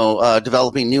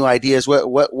 developing new ideas.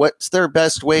 What's their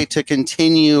best way to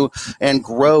continue and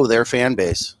grow their fan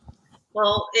base?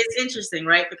 Well, it's interesting,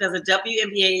 right? Because the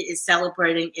WNBA is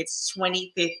celebrating its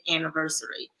 25th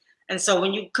anniversary. And so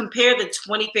when you compare the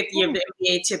 25th year of the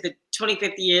NBA to the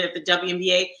 25th year of the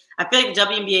WNBA, I feel like the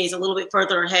WNBA is a little bit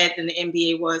further ahead than the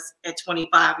NBA was at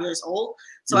 25 years old.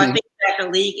 So I think that the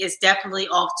league is definitely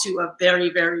off to a very,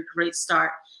 very great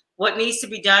start. What needs to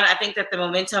be done, I think that the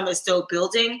momentum is still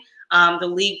building. The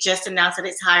league just announced that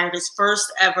it's hired its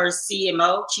first ever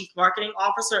CMO, Chief Marketing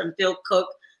Officer, and Phil Cook,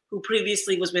 who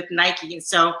previously was with Nike. And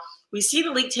so we see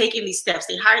the league taking these steps.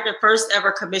 They hired their first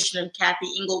ever commissioner, Kathy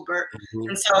Engelbert. Mm-hmm.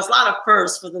 And so it's a lot of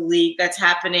firsts for the league that's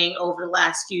happening over the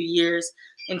last few years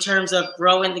in terms of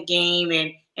growing the game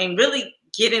and really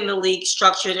getting the league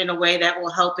structured in a way that will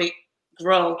help it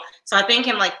grow. So I think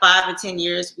in like 5 to 10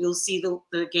 years, we'll see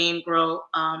the game grow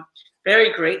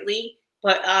very greatly.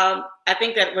 But I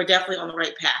think that we're definitely on the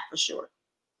right path for sure.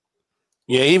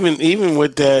 Yeah, even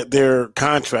with their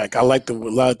contract, I liked a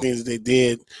lot of things they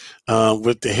did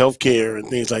with the healthcare and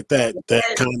things like that. That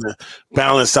kind of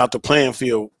balanced out the playing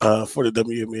field for the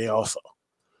WNBA also.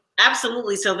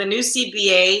 Absolutely. So the new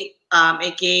CBA,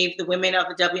 it gave the women of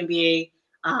the WNBA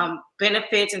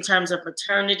benefits in terms of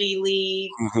maternity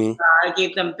leave. It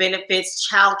gave them benefits,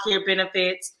 childcare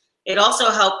benefits. It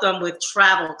also helped them with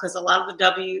travel because a lot of the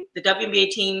WNBA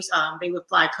teams, they would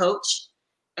fly coach.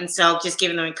 And so just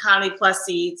giving them economy plus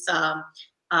seats,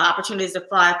 opportunities to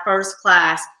fly first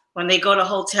class. When they go to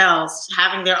hotels,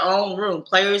 having their own room.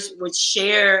 Players would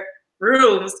share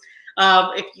rooms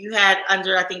if you had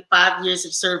under, I think, 5 years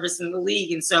of service in the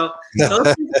league. And so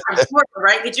those things are important,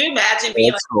 right? Could you imagine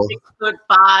being like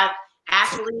a 6'5"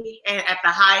 athlete at the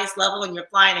highest level and you're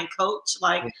flying in coach?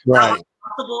 Like how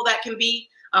uncomfortable that can be.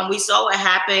 We saw what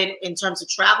happened in terms of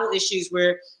travel issues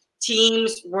where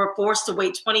teams were forced to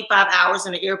wait 25 hours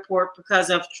in the airport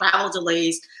because of travel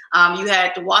delays. You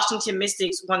had the Washington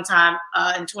Mystics one time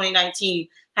in 2019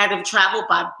 had to travel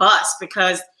by bus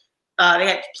because they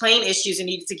had plane issues and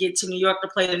needed to get to New York to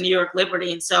play the New York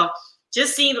Liberty. And so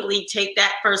just seeing the league take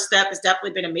that first step has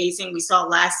definitely been amazing. We saw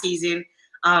last season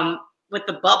with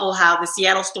the bubble how the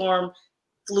Seattle Storm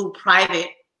flew private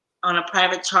on a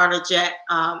private charter jet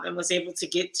and was able to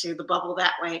get to the bubble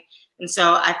that way. And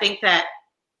so I think that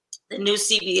the new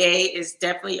CBA is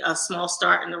definitely a small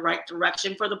start in the right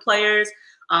direction for the players,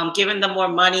 giving them more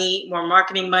money, more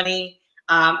marketing money,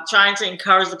 trying to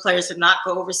encourage the players to not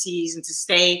go overseas and to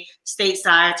stay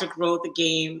stateside to grow the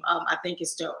game. I think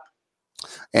is dope.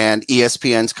 And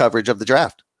ESPN's coverage of the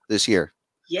draft this year.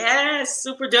 Yes,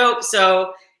 super dope.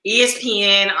 So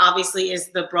ESPN obviously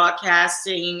is the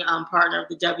broadcasting partner of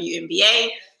the WNBA.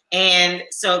 And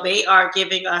so they are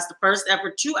giving us the first ever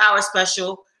 2-hour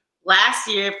special. Last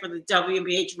year for the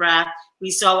WNBA Draft, we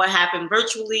saw what happened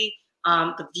virtually.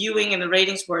 The viewing and the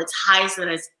ratings were its highest that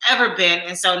it's ever been.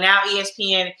 And so now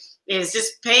ESPN is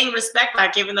just paying respect by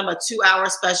giving them a 2-hour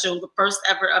special, the first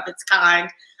ever of its kind.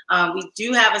 We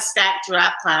do have a stacked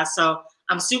draft class. So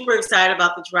I'm super excited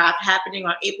about the draft happening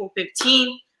on April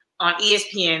 15th on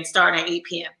ESPN starting at 8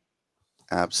 p.m.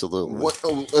 Absolutely.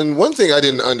 And one thing I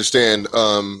didn't understand,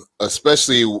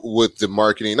 especially with the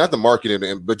marketing, not the marketing,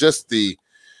 but just the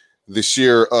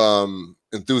sheer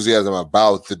enthusiasm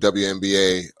about the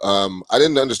WNBA. I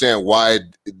didn't understand why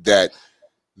that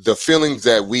the feelings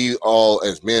that we all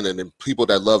as men and people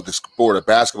that love the sport of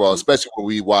basketball, especially when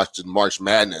we watch the March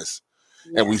Madness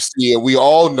and we see it, we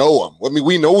all know them. I mean,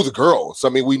 we know the girls. I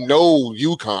mean, we know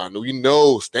UConn, we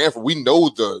know Stanford, we know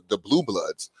the Blue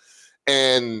Bloods.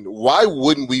 And why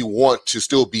wouldn't we want to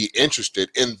still be interested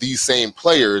in these same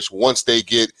players once they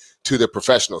get to the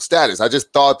professional status? I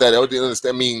just thought that I didn't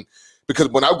understand. I mean, because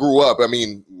when I grew up, we're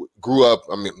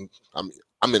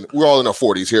all in our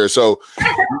 40s here, so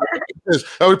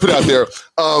I would put it out there.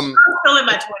 I'm still in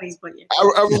my 20s, but yeah.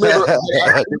 I remember,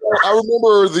 I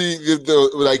remember the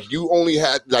like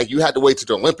you had to wait to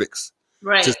the Olympics,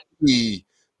 right, to see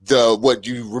what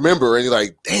you remember, and you're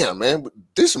like, damn, man,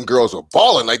 there's some girls were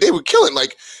balling, like they were killing,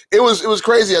 like it was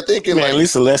crazy. I think, man,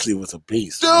 Lisa Leslie was a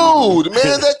beast, dude.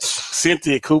 Man, that's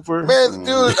Cynthia Cooper, man,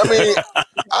 dude. I mean,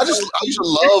 I used to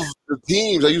love the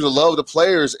teams. I used to love the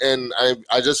players, and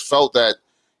I just felt that,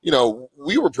 you know,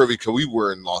 we were privy because we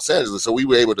were in Los Angeles, so we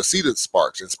were able to see the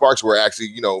Sparks, and Sparks were actually,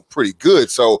 you know, pretty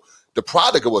good. So the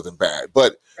product wasn't bad,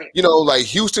 but you know, like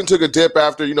Houston took a dip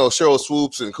after, you know, Cheryl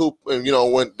Swoops and Coop, and you know,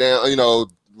 went down, you know,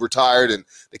 retired, and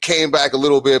they came back a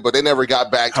little bit, but they never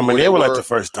got back. I mean, they were like the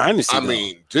first dynasty. I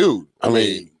mean, dude. I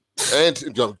mean, and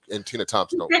Tina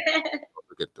Thompson. Don't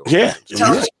forget those. Yeah,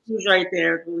 he's right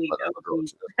there. Don't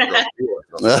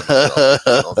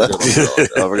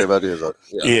forget about his.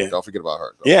 Yeah, don't forget about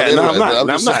her. Yeah, no, I'm not.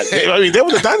 I mean, they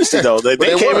were the dynasty though. They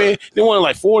came in. They won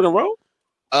like 4 in a row.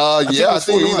 I think it was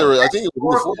 4 in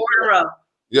a row.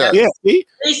 Yeah. See?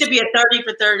 There used to be a 30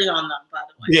 for 30 on them, by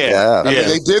the way. Yeah. I mean,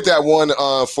 they did that one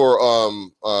for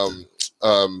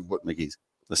what McGee's?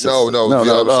 No.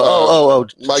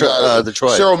 My God, the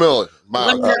Troy. Cheryl Miller.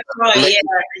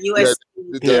 USC.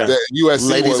 The USC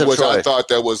Ladies one, of which Troy. I thought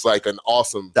that was like an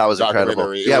awesome. That was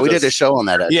incredible. Yeah, we did a show on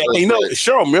that. Actually. Yeah, you know,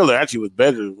 Cheryl Miller actually was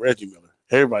better than Reggie Miller.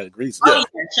 Everybody agrees. Oh,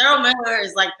 yeah. Cheryl Miller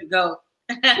is like the GOAT.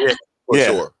 For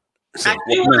sure. I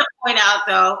do want to point out,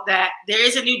 though, that there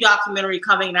is a new documentary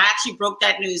coming. And I actually broke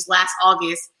that news last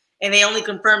August, and they only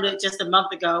confirmed it just a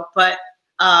month ago. But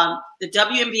the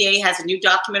WNBA has a new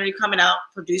documentary coming out,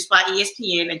 produced by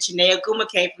ESPN and Chinea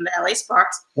Gumake from the LA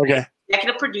Sparks. Okay.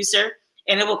 Executive producer.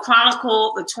 and it will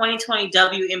chronicle the 2020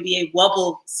 WNBA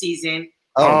Wubble season.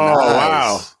 Oh, nice.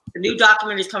 Wow. The new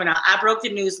documentary is coming out. I broke the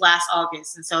news last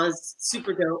August, and so it's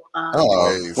super dope.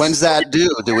 Nice. When's that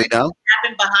due? Do we know?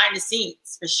 Happened behind the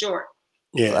scenes, for sure.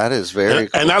 Yeah, That is very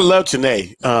cool. and I love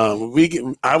Chanae.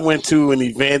 I went to an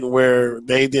event where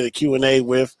they did a Q&A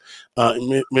with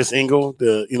Miss Engel,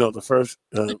 the first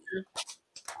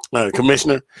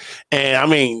commissioner, and I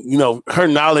mean, her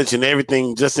knowledge and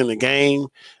everything just in the game,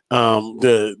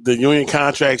 the union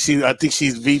contract. I think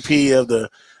she's VP of the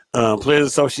Players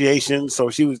Association, so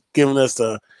she was giving us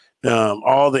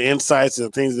all the insights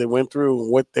and things they went through and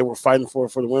what they were fighting for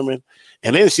the women.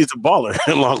 And then she's a baller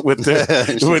along with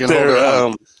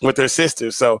with their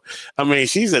sisters. So I mean,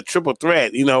 she's a triple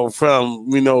threat. From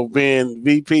being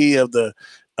VP of the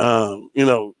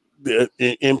the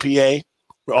NPA,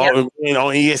 on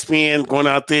ESPN, going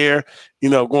out there,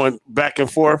 going back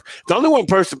and forth. The only one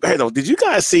person. Hey, though, did you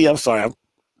guys see? I'm sorry, I'm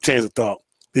changing of thought.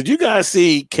 Did you guys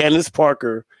see Candace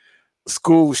Parker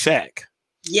school Shaq?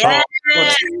 Yeah.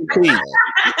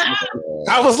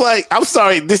 I was like, I'm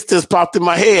sorry, this just popped in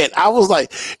my head. I was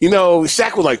like,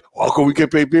 Shaq was like, "Oh, can we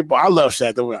get paid people?" I love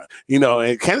Shaq,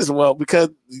 and Candace, because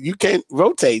you can't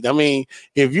rotate. I mean,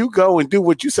 if you go and do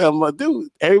what you said I'm gonna do,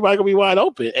 everybody gonna be wide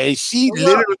open. And she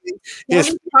literally is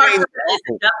a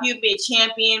WNBA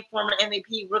champion, former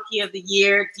MVP, Rookie of the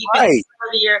Year, Defensive Player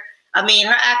of the Year. I mean,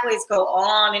 her accolades go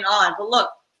on and on. But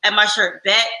look at my shirt,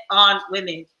 bet on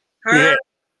women.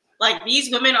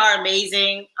 These women are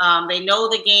amazing. They know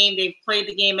the game. They've played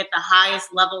the game at the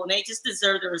highest level, and they just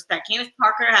deserve the respect. Candace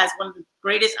Parker has one of the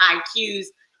greatest IQs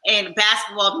in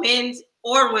basketball, men's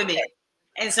or women.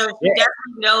 And so she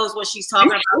definitely knows what she's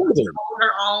talking about. She hold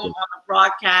her own on the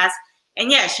broadcast.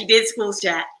 And, she did school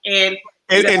Shaq. And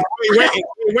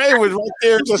Ray was right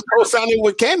there just co-signing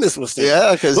what Candace was saying.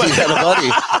 Yeah, because he had a buddy.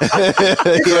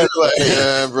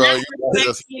 Bro.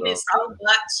 He is so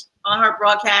much on her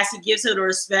broadcast. He gives her the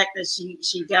respect that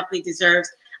she definitely deserves.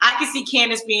 I can see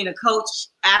Candace being a coach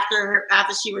after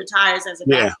she retires as a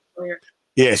basketball player.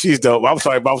 Yeah, she's dope. I'm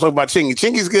sorry, but I was talking about Chingy.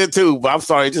 Chingy's good too, but I'm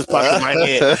sorry, it just popped in my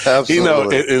head. In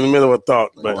the middle of a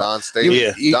thought. But Don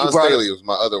Staley. Don brought Staley was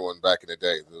my other one back in the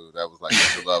day. Dude. That was like,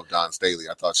 I love Don Staley.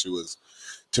 I thought she was,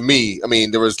 to me,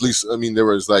 there was Lisa Leslie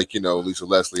and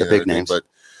big everything, names. but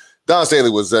Don Staley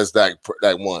was just that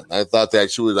one. I thought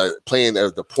that she was like playing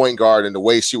as the point guard, and the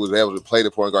way she was able to play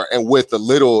the point guard, and with the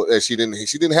little that she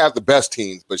didn't have the best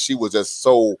teams, but she was just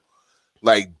so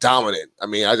dominant. I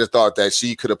mean, I just thought that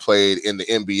she could have played in the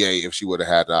NBA if she would have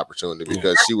had the opportunity,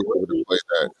 because she was able to play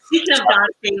that. Speaking of Don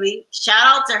Staley, shout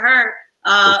out to her.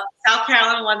 South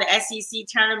Carolina won the SEC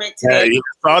tournament today. Yeah,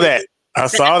 I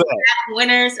saw that.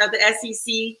 Winners of the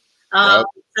SEC.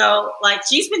 So,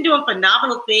 she's been doing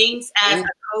phenomenal things as a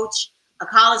coach, a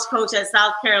college coach at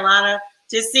South Carolina.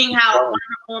 Just seeing how one of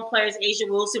her former players, Asia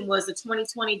Wilson, was the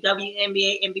 2020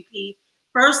 WNBA MVP,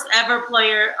 first ever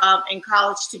player in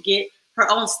college to get her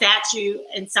own statue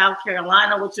in South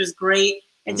Carolina, which was great.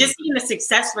 And just seeing the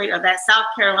success rate of that South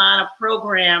Carolina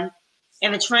program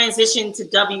and the transition to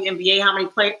WNBA, how many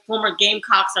former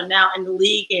Gamecocks are now in the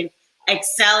league and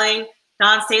excelling.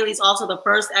 Don Staley is also the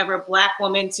first ever Black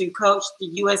woman to coach the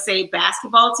USA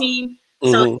basketball team.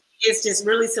 So it's just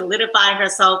really solidifying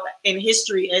herself in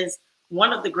history as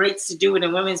one of the greats to do it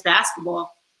in women's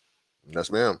basketball.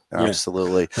 Yes, ma'am.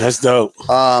 Absolutely. That's dope.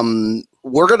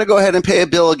 We're going to go ahead and pay a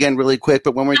bill again really quick,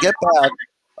 but when we get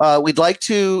back, we'd like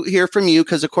to hear from you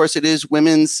because, of course, it is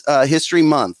Women's History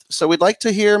Month. So we'd like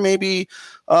to hear maybe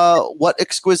what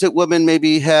exquisite woman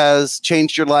maybe has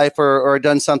changed your life or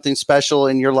done something special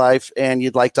in your life and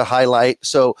you'd like to highlight.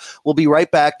 So we'll be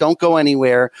right back. Don't go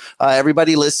anywhere.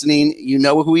 Everybody listening, you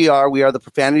know who we are. We are the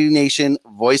Profanity Nation,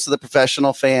 voice of the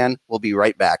professional fan. We'll be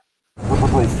right back.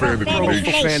 Profanity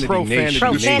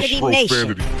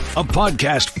Nation. A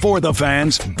podcast for the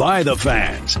fans, by the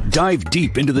fans. Dive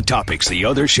deep into the topics the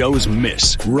other shows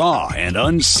miss, raw and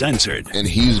uncensored. And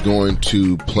he's going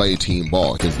to play team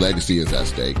ball. His legacy is at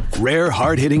stake. Rare,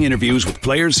 hard-hitting interviews with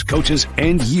players, coaches,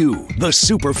 and you, the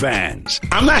super fans.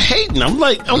 I'm not hating. I'm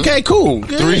like, okay, cool.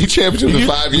 Good. 3 championships in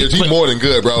 5 years. He's more than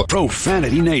good, bro.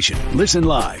 Profanity Nation. Listen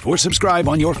live or subscribe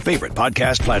on your favorite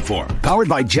podcast platform. Powered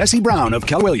by Jesse Brown of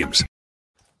Keller Williams.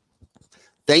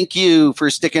 Thank you for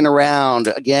sticking around.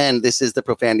 Again, this is the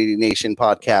Profanity Nation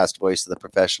podcast, voice of the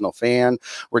professional fan.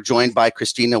 We're joined by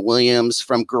Khristina Williams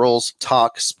from Girls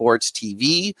Talk Sports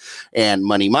TV and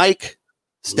Money Mike,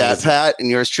 Stat Pat, and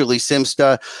yours truly,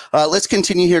 Simsta. Let's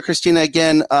continue here, Khristina.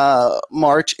 Again,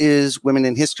 March is Women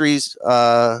in History's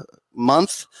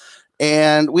month.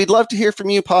 And we'd love to hear from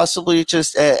you, possibly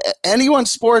just anyone,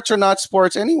 sports or not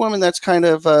sports, any woman that's kind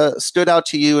of stood out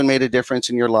to you and made a difference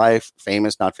in your life.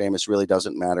 Famous, not famous, really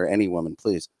doesn't matter. Any woman,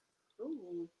 please.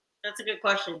 Ooh, that's a good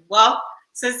question. Well,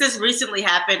 since this recently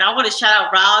happened, I want to shout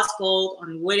out Roz Gold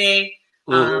on Woody,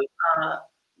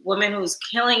 woman who's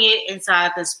killing it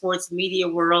inside the sports media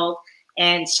world.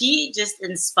 And she just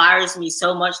inspires me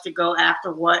so much to go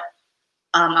after what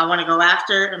I want to go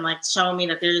after, and like showing me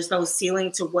that there is no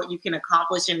ceiling to what you can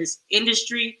accomplish in this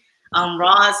industry.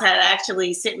 Roz had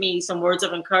actually sent me some words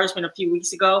of encouragement a few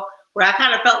weeks ago where I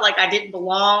kind of felt like I didn't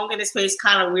belong in this space.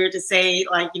 Kind of weird to say,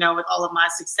 like, with all of my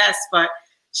success, but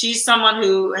she's someone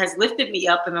who has lifted me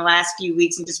up in the last few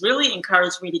weeks and just really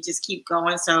encouraged me to just keep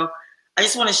going. So I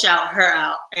just want to shout her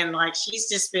out. And like, she's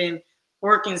just been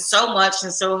working so much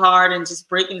and so hard and just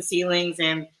breaking ceilings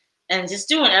and just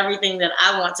doing everything that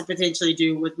I want to potentially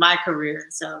do with my career.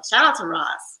 So shout out to Roz.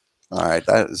 All right.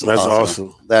 That's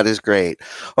awesome. That is great.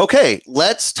 Okay.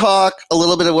 Let's talk a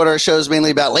little bit of what our show is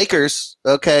mainly about. Lakers.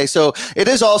 Okay. So it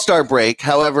is All-Star break.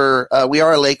 However, we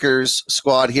are a Lakers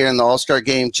squad here, and the All-Star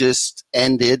game just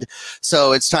ended.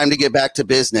 So it's time to get back to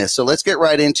business. So let's get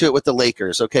right into it with the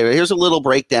Lakers. Okay. Here's a little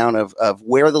breakdown of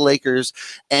where the Lakers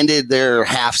ended their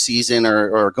half season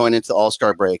or going into the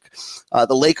All-Star break.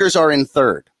 The Lakers are in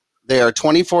third. They are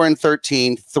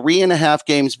 24-13, 3.5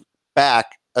 games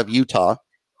back of Utah.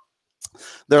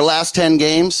 Their last 10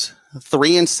 games,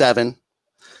 3-7,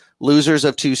 losers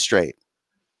of 2 straight.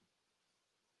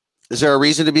 Is there a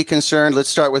reason to be concerned? Let's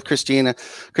start with Khristina.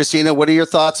 Khristina, what are your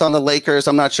thoughts on the Lakers?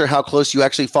 I'm not sure how close you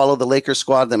actually follow the Lakers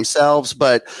squad themselves,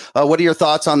 but what are your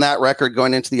thoughts on that record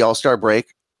going into the All-Star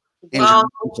break? Well,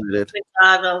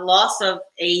 the loss of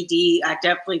AD, I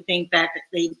definitely think that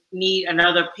they need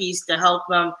another piece to help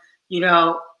them,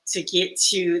 to get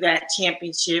to that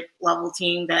championship level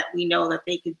team that we know that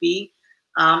they could be.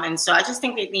 And so I just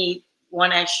think they need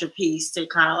one extra piece to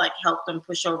kind of like help them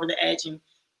push over the edge and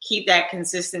keep that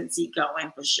consistency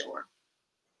going for sure.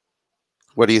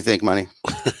 What do you think, Money?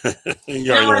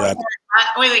 I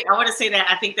want to say that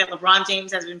I think that LeBron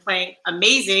James has been playing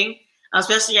amazing,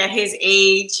 especially at his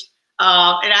age.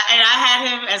 And I had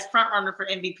him as front runner for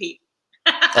MVP.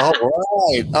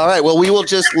 All right. Well, we will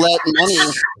just let Money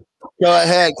go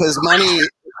ahead, because Money.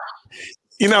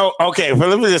 Okay, but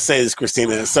let me just say this,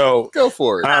 Khristina. So go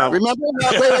for it. Remember?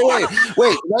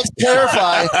 Wait. Let's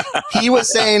clarify. He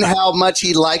was saying how much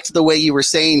he liked the way you were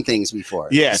saying things before.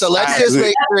 Yeah. So let's just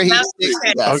make sure he sticks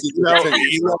to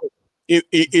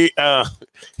that.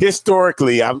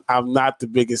 Historically, I'm not the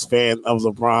biggest fan of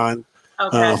LeBron.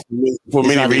 Okay. For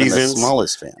many reasons. The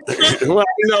smallest fan. Well,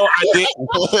 I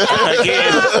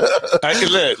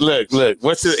did. Look.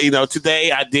 What's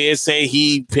today I did say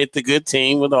he picked a good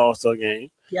team with the All-Star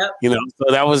game. Yep. So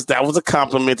that was a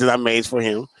compliment that I made for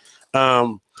him.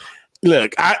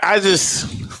 Look, I just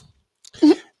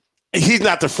he's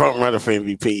not the front runner for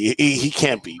MVP. He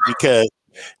can't be, because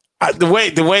the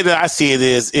way that I see it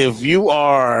is, if you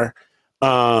are,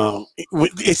 for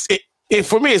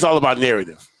me, it's all about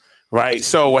narrative. Right.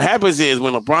 So what happens is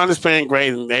when LeBron is playing great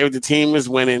and the team is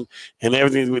winning and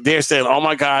everything, they're saying, oh,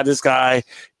 my God, this guy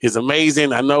is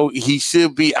amazing. I know he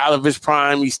should be out of his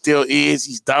prime. He still is.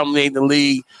 He's dominating the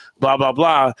league, blah, blah,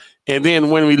 blah. And then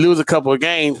when we lose a couple of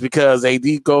games because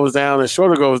AD goes down and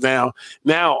Schroeder goes down,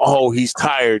 now, he's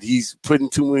tired. He's putting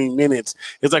too many minutes.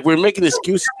 It's like we're making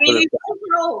excuses. He's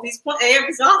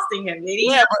exhausting him.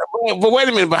 Yeah, but wait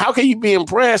a minute. But how can you be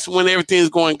impressed when everything's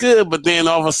going good, but then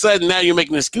all of a sudden now you're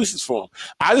making excuses for him?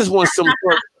 I just want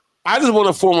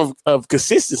a form of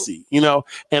consistency,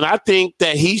 and I think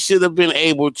that he should have been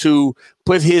able to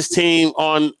put his team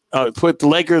on, put the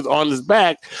Lakers on his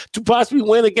back to possibly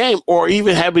win a game or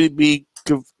even have it be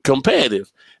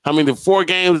competitive. I mean, the 4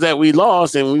 games that we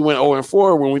lost and we went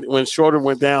 0-4 when Schroeder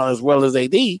went down as well as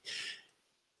AD, he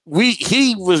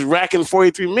was racking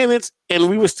 43 minutes and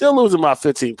we were still losing by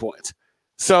 15 points.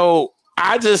 So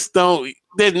I just don't.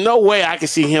 There's no way I can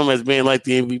see him as being like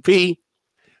the MVP.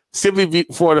 Simply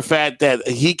for the fact that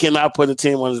he cannot put a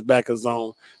team on his back of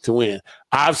zone to win.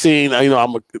 I've seen,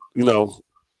 I'm a,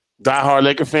 diehard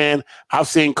Laker fan. I've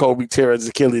seen Kobe tear his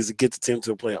Achilles to get the team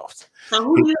to the playoffs. So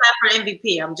who do you have for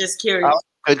MVP? I'm just curious.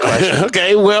 Good question.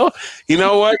 Okay, well, you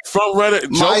know what? Front runner.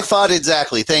 My thought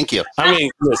exactly. Thank you. I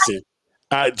mean, listen,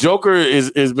 Joker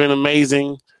has been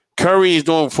amazing. Curry is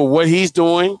doing for what he's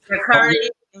doing. Curry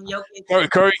and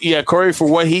Jokic. Curry for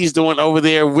what he's doing over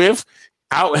there without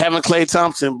having Klay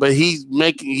Thompson, but he's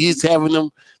having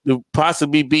them to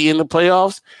possibly be in the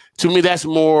playoffs. To me, that's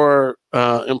more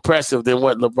impressive than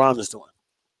what LeBron is doing.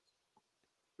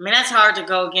 I mean, that's hard to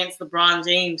go against LeBron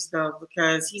James, though,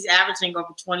 because he's averaging over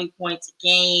 20 points a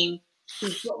game.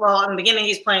 well, in the beginning,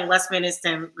 he's playing less minutes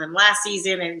than last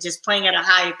season and just playing at a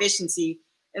high efficiency.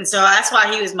 And so that's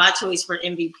why he was my choice for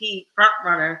MVP front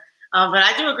runner. But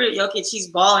I do agree with Jokic. He's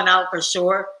balling out for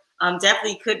sure.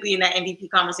 Definitely could be in that MVP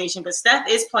conversation. But Steph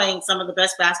is playing some of the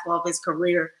best basketball of his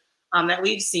career that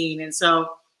we've seen. And so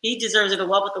he deserves it as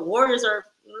well. But the Warriors are,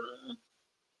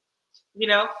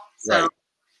 so. Right.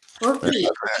 We'll see.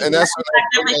 And that's I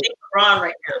definitely think LeBron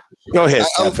right now. Go ahead,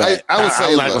 I would say,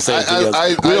 I'm not gonna say anything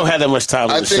else. We don't have that much time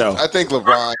on the show. I think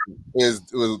LeBron was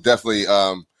definitely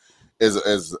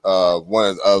is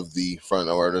one of the front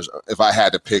runners. If I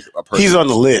had to pick a person, he's on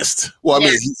the list. Well, I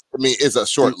mean, it's a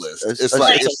short list. It's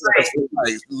like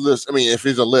list. I mean, if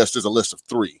it's a list, it's a list of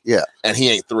 3. Yeah, and he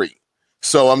ain't 3.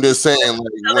 So I'm just saying,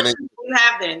 like, you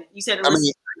have then you said.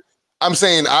 I'm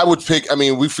saying I would pick. I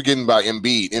mean, we're forgetting about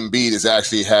Embiid. Embiid is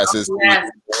actually has his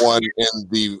one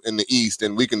in the East,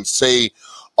 and we can say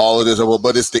all of this. Well,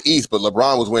 but it's the East. But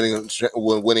LeBron was winning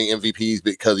MVPs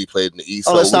because he played in the East.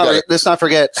 Oh, let's not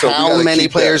forget how many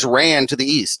players ran to the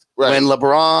East when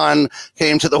LeBron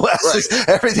came to the West.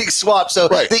 Everything swapped. So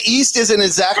the East isn't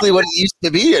exactly what it used to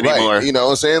be anymore. Right. You know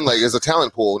what I'm saying? Like, it's a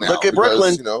talent pool now. Look at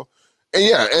Brooklyn.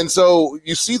 And so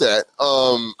you see that.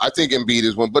 I think Embiid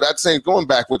is one, but I'd say going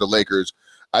back with the Lakers,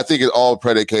 I think it's all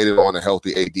predicated on a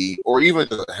healthy AD, or even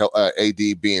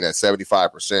AD being at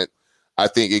 75%. I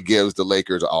think it gives the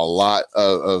Lakers a lot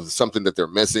of something that they're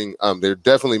missing. They're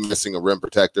definitely missing a rim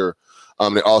protector.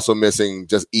 They're also missing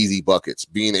just easy buckets,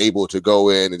 being able to go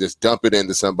in and just dump it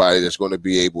into somebody that's going to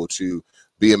be able to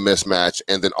be a mismatch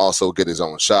and then also get his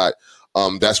own shot.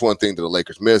 That's one thing that the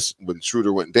Lakers missed. When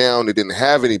Schroeder went down, they didn't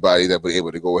have anybody that was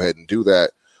able to go ahead and do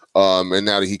that. And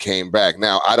now that he came back,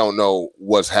 now I don't know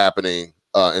what's happening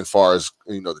as far as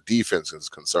the defense is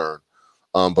concerned.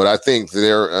 But I think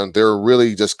they're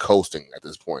really just coasting at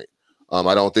this point.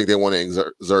 I don't think they want to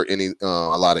exert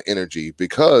a lot of energy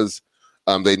because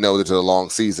they know that it's a long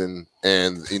season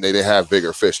and they have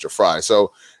bigger fish to fry.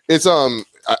 So it's I'm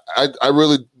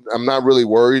not really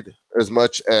worried as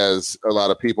much as a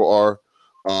lot of people are.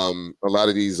 A lot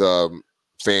of these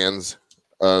fans,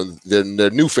 they're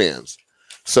new fans.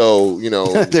 So,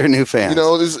 they're new fans.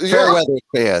 Fair weather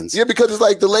fans. Yeah, because it's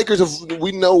like the Lakers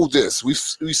we know this. We've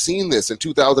seen this in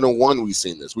 2001. We've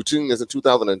seen this. We've seen this in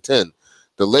 2010.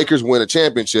 The Lakers win a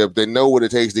championship. They know what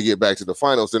it takes to get back to the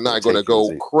finals. They're not going to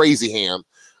go crazy ham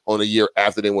on a year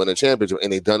after they win a championship,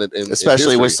 and they've done it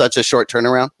especially with such a short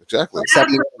turnaround. Exactly. I have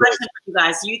a question for you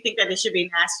guys. Do you think that there should be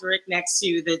an asterisk next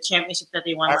to the championship that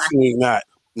they won last year? Absolutely not.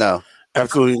 No.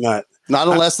 Absolutely not. Not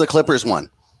unless the Clippers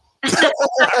won.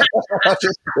 I'm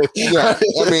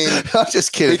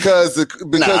just kidding. Because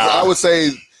I would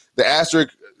say the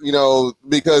asterisk,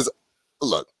 because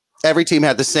look, every team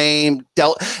had the same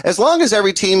as long as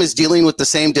every team is dealing with the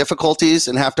same difficulties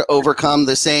and have to overcome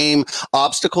the same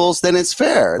obstacles, then it's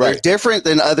fair. Right. They're different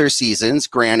than other seasons,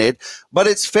 granted, but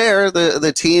it's fair.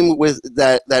 The team with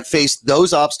that faced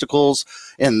those obstacles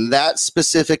in that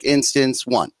specific instance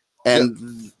won.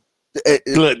 And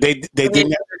look, they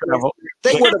didn't have to travel.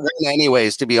 They would have won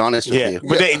anyways, to be honest with you.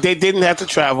 But they didn't have to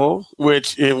travel,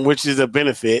 which is a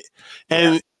benefit.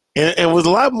 And it was a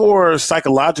lot more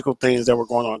psychological things that were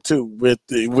going on too,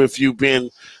 with you being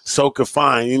so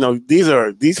confined.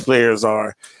 These players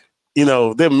are,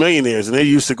 they're millionaires and they're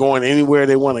used to going anywhere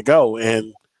they want to go,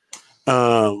 and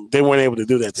they weren't able to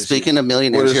do that. Speaking of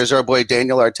millionaires, here's our boy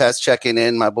Daniel Artest checking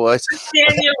in, my boys.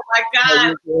 Daniel, my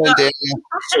God.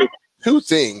 So, 2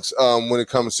 things when it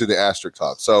comes to the asterisk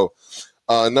talk. So,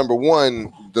 number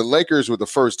one, the Lakers were the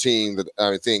first team that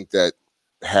I think that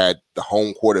had the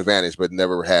home court advantage, but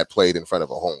never had played in front of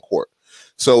a home court.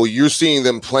 So you're seeing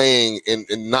them playing and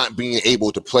not being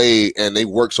able to play, and they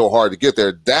work so hard to get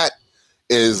there. That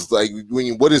is like,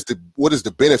 what is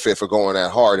the benefit for going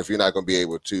that hard if you're not going to be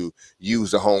able to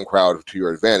use the home crowd to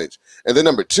your advantage? And then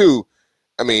number 2,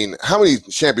 I mean, how many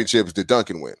championships did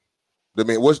Duncan win? I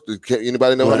mean,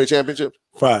 anybody know how many championships?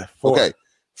 5. 4. Okay,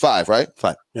 5, right?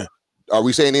 5. Yeah. Are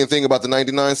we saying anything about the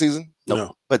 99 season?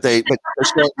 No. But we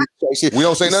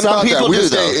don't say nothing about that. Some people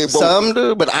do, some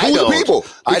do, but I don't.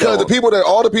 Because all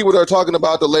the people that are talking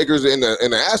about the Lakers in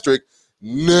the asterisk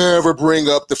never bring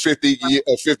up the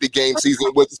 50 game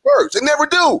season with the Spurs. They never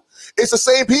do. It's the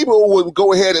same people who would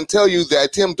go ahead and tell you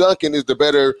that Tim Duncan is the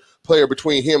better player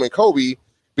between him and Kobe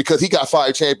because he got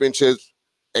 5 championships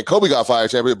and Kobe got 5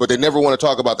 championships, but they never want to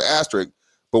talk about the asterisk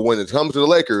But when it comes to the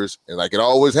Lakers, and like it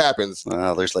always happens,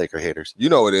 there's Laker haters. You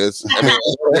know it is. I mean,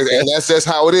 and that's just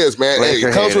how it is, man. Hey,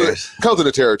 it comes with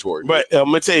the territory. But I'm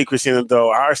gonna tell you, Khristina, though,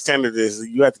 our standard is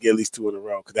you have to get at least 2 in a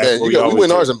row. That's we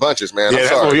win ours in bunches, man. Yeah,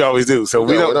 that's what we always do. So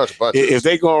we don't. If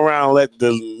they go around and let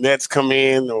the Nets come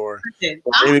in or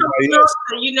anybody else,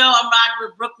 I'm riding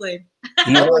with Brooklyn. I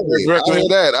hear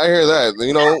that.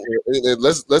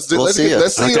 Let's see it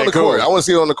on the court. I want to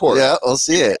see it on the court. Yeah, we'll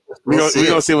see it. We're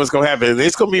gonna see what's gonna happen.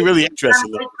 It's gonna be really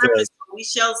interesting. We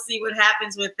shall see what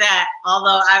happens with that.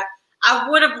 Although I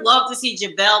would have loved to see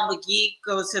JaVale McGee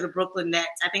go to the Brooklyn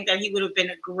Nets. I think that he would have been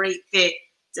a great fit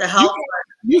to help.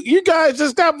 You guys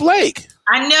just got Blake.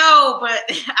 I know, but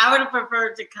I would have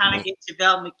preferred to kind of get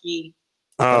JaVale McGee.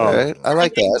 Oh, right. I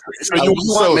like that. So you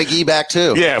want McGee back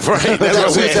too? Yeah, right.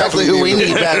 That's exactly who we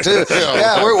need back too.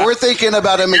 Yeah, we're thinking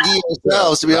about a McGee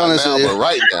ourselves. To be honest with you, but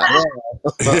right now,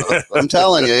 I'm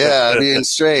telling you, being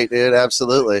straight, dude,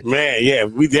 absolutely, man. Yeah,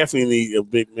 we definitely need a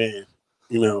big man.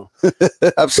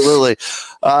 Absolutely.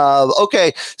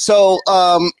 Okay, so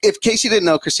in case you didn't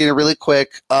know, Khristina, really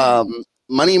quick,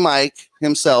 Money Mike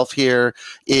himself here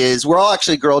we're all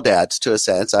actually girl dads to a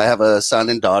sense. I have a son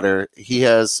and daughter. He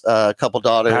has a couple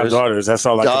daughters. I have daughters. That's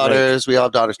all I daughters. We all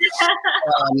have daughters.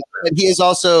 And he is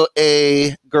also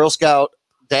a Girl Scout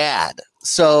dad.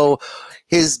 So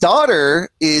his daughter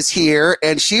is here,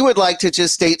 and she would like to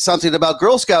just state something about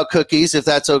Girl Scout cookies, if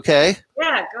that's okay.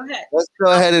 Yeah, go ahead. Let's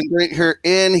go ahead and bring her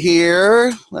in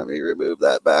here. Let me remove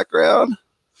that background.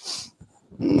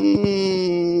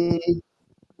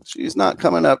 She's not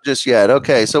coming up just yet.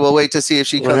 Okay, so we'll wait to see if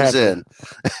she comes in.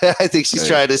 I think she's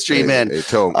trying to stream in.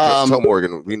 Tell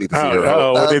Morgan we need to see her.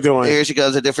 Oh, what are they doing? Here she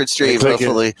goes, a different stream,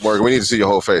 hopefully. Morgan, we need to see your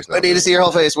whole face now. I need to see your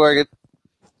whole face, Morgan.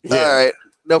 Yeah. All right,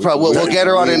 no problem. We'll get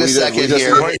her on in a second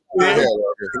here.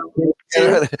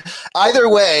 Either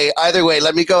way,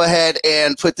 let me go ahead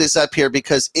and put this up here,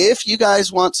 because if you guys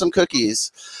want some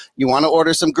cookies, you want to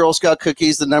order some Girl Scout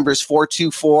cookies, the number is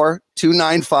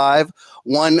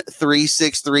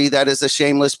 424-295-1363. That is a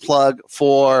shameless plug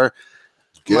for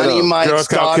Money Mike's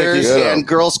daughters and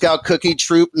Girl Scout cookie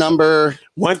troop number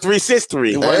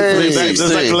 1363.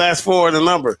 Just like the last 4 of the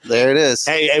number. There it is.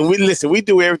 Hey, and we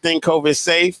do everything COVID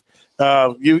safe.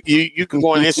 You can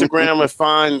go on Instagram and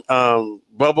find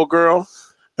Bubble Girl.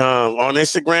 On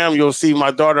Instagram, you'll see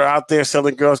my daughter out there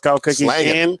selling Girl Scout cookies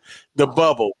in the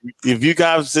bubble. If you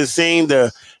guys have seen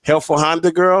the Helpful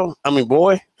Honda girl,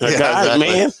 boy,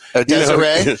 man.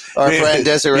 Desiree, our friend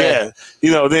Desiree. Yeah.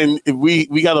 Then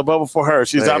we got a bubble for her.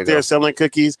 She's out there selling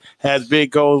cookies, has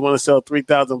big goals, want to sell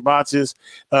 3,000 boxes.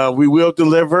 We will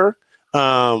deliver.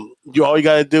 All you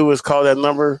got to do is call that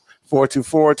number,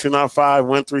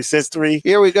 424-295-1363.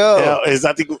 Here we go. Who is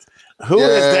that?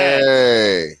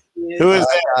 Who is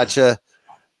that? Gotcha.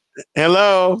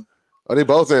 Hello. Are they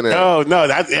both in there? Oh, no.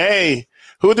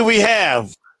 Who do we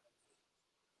have?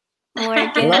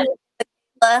 Morgan.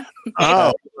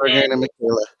 Oh, Morgan and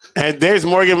Michaela. And there's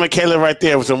Morgan and Michaela right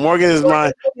there. So Morgan is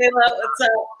mine. What's up?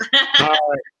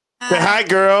 Say hi,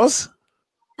 girls.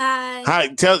 Hi. Hi.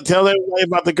 Tell everybody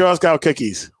about the Girl Scout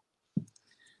cookies.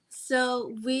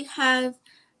 So we have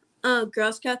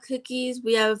Girl Scout cookies.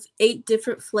 We have 8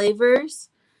 different flavors.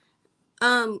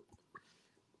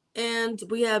 And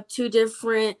we have 2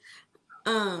 different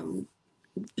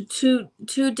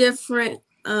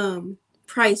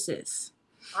prices.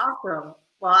 Awesome.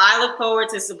 Well, I look forward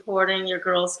to supporting your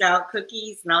Girl Scout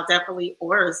cookies, and I'll definitely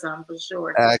order some for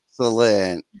sure.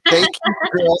 Excellent. Thank you,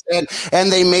 girls.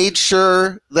 And they made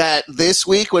sure that this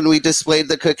week when we displayed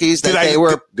the cookies that they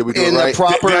were in the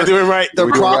proper,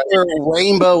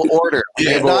 rainbow order. We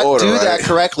did not do that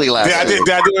correctly last week.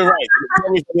 Did I do it right?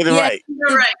 You did it right.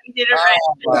 You did it right.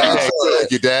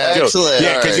 Thank you, Dad. Excellent.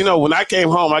 Yeah, because when I came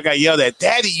home, I got yelled at,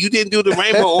 Daddy, you didn't do the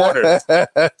rainbow order.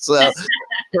 So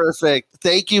perfect.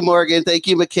 Thank you, Morgan. Thank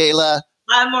you, Michaela.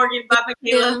 Bye, Morgan. Bye,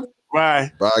 Michaela.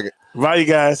 Bye. Bye. Bye, you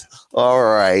guys. All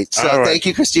right. So thank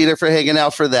you, Khristina, for hanging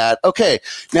out for that. Okay.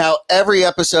 Now, every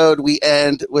episode we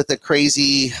end with a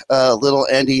crazy little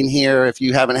ending here. If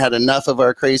you haven't had enough of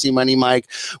our crazy Money Mike,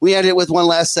 we end it with one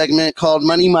last segment called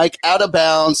Money Mike Out of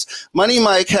Bounds. Money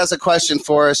Mike has a question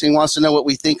for us. He wants to know what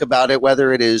we think about it,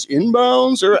 whether it is in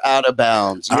bounds or out of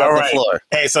bounds. You have the floor.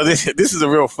 Hey, so this is a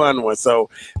real fun one. So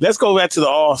let's go back to the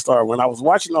All-Star. When I was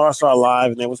watching the All-Star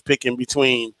live and they was picking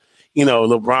between,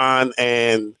 LeBron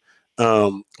and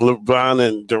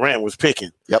Durant was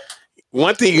picking. Yep.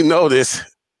 One thing you notice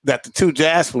that the 2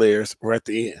 Jazz players were at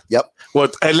the end. Yep. Well,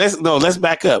 and let's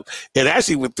back up. It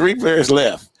actually with 3 players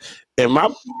left, and my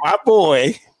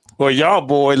boy or y'all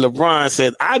boy LeBron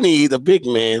said, "I need a big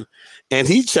man and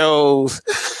he chose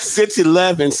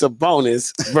 6'11"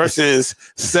 Sabonis versus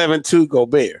 7'2"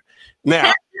 Gobert.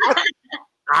 Now,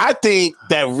 I think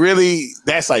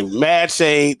that's like mad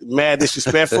shade, mad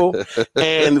disrespectful.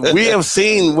 And we have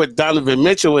seen what Donovan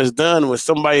Mitchell has done when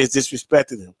somebody has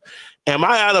disrespected him. Am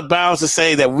I out of bounds to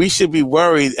say that we should be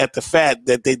worried at the fact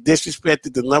that they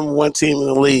disrespected the number one team in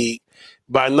the league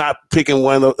by not picking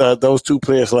one of those two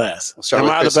players last? Am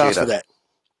I out of bounds for that?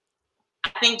 I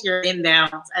think you're in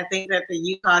bounds. I think that the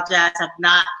Utah Jazz have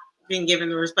not been given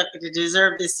the respect that they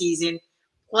deserve this season.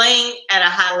 Playing at a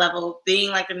high level, being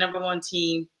like the number one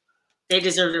team, they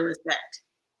deserve the respect.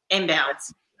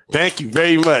 Inbounds. Thank you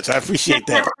very much. I appreciate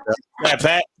that.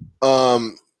 Pat?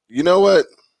 You know what?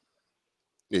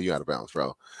 Yeah, you out of bounds,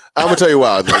 bro. I'm gonna tell you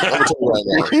why. I'm gonna tell you right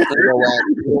now. You know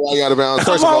why you out of bounds?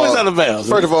 I'm always out of bounds.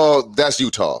 First of all, that's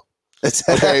Utah.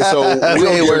 Okay, so we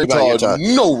don't give Utah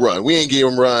no run. We ain't give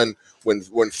him run. When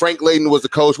Frank Layden was the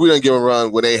coach, we didn't give him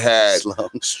run. When they had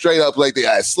straight up like they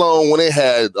had Sloan, when they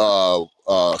had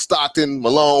Stockton,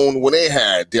 Malone, when they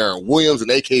had Darren Williams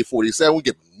and AK-47, we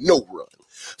give them no run.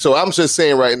 So I'm just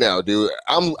saying right now, dude,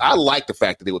 I like the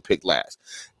fact that they were picked last,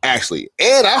 actually,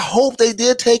 and I hope they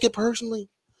did take it personally.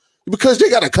 Because they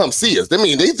got to come see us. I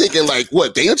mean, they thinking like,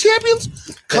 what, they the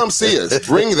champions? Come see us.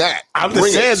 Bring that. I'm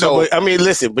just saying, though, but, I mean,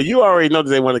 listen, but you already know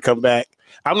that they want to come back.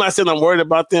 I'm not saying I'm worried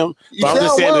about them. You I'm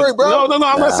just saying worried, bro. No,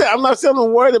 I'm not saying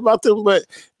I'm worried about them, but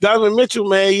Donovan Mitchell,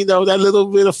 man, you know, that little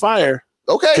bit of fire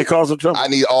can cause some trouble. I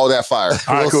need all that fire.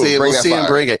 We'll see him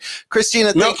bring it.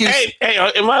 Khristina, thank you. Hey,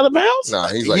 am I out of bounds? Nah,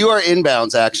 he's like, you are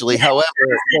inbounds, actually. However,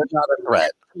 you're not a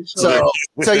threat.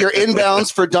 So you're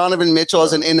inbounds for Donovan Mitchell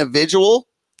as an individual.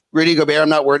 Rudy Gobert, I'm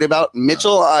not worried about.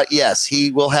 Mitchell, yes, he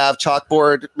will have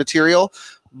chalkboard material,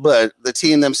 but the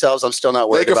team themselves, I'm still not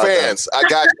worried about. Laker fans, I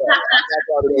got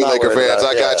y'all. Laker fans,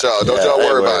 I got y'all. Don't y'all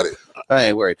worry about it. I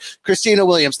ain't worried. Khristina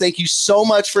Williams, thank you so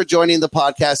much for joining the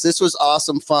podcast. This was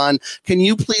awesome fun. Can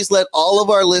you please let all of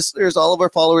our listeners, all of our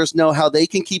followers know how they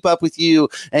can keep up with you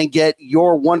and get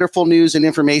your wonderful news and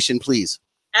information, please?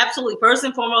 Absolutely. First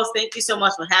and foremost, thank you so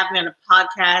much for having me on the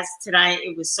podcast tonight.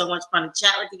 It was so much fun to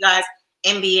chat with you guys.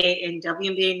 NBA and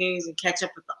WNBA news and catch up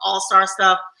with the All-Star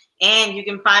stuff. And you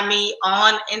can find me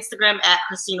on Instagram at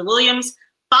Khristina Williams.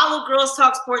 Follow Girls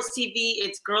Talk Sports TV.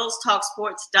 It's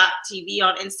girlstalksports.tv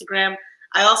on Instagram.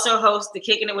 I also host the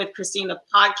Kicking It with Khristina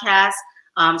podcast.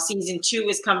 Season 2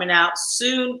 is coming out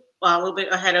soon, a little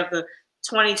bit ahead of the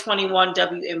 2021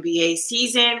 WNBA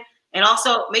season. And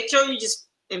also make sure you just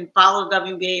follow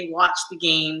WNBA, watch the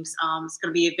games. It's going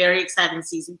to be a very exciting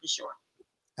season for sure.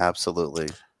 Absolutely.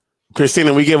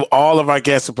 Khristina, we give all of our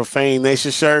guests a Profane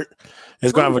Nation shirt.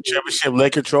 It's going to have a championship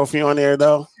Laker trophy on there,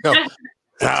 though. No.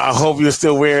 I hope you'll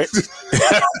still wear it.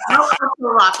 I'll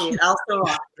still rock it.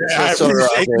 I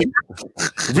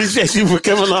appreciate you for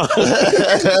coming on.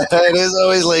 It is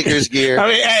always Lakers gear. I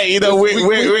mean, hey, you know,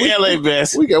 we're LA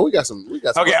best. We got some.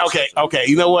 Okay.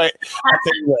 You know what?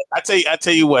 I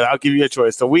tell you what. I'll give you a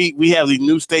choice. So we have these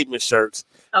new statement shirts.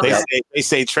 Okay. They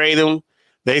say trade them.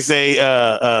 They say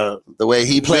the way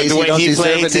he plays, he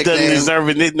doesn't deserve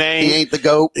a nickname. He ain't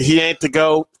the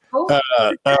GOAT.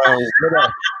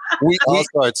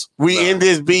 We in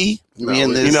this B. No,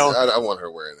 you know, I want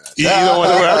her wearing that. You don't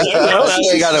want to wear that.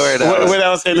 You got to wear that. What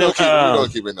else? And we're gonna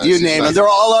keep it nice. You name them. They're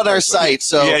all on our site.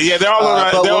 So yeah, they're all on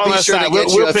our site.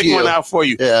 We'll pick one out for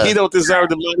you. Yeah. He don't deserve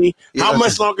the money. How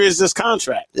much longer is this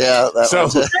contract? Yeah.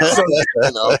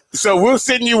 So we'll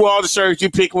send you all the shirts. You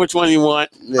pick which one you want,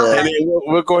 and then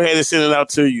we'll go ahead and send it out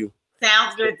to you.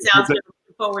 Sounds good. Looking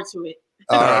forward to it.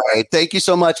 All right. Thank you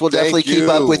so much. We'll definitely keep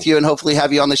up with you and hopefully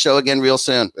have you on the show again real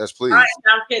soon. Yes, please. All right.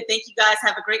 Sounds good. Thank you guys.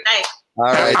 Have a great night. All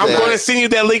right. I'm going to send you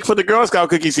that link for the Girl Scout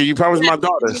cookies. So you promised my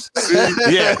daughters.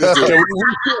 Yeah.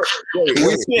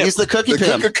 He's the cookie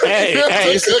pimp. Hey.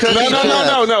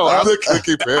 No. I'm the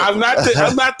cookie pimp. I'm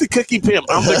not the cookie pimp.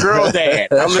 I'm the girl dad.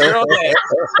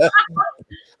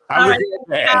 All right,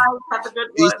 have a good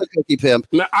one. He's the cookie pimp.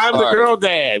 No, I'm the girl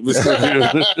dad.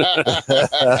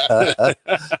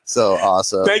 So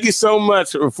awesome. Thank you so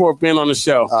much for being on the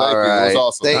show. All right. It was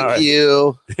awesome. Thank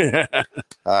you.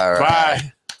 All right.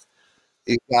 Bye.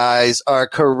 You guys are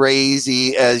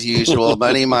crazy as usual.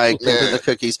 Money Mike, pimping the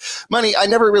cookies. Money, I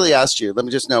never really asked you. Let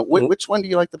me just know, which one do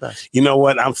you like the best? You know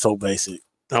what? I'm so basic.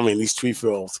 I mean, these treat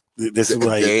rolls. This is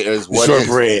like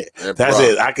shortbread. That's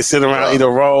it. I can sit around, eat a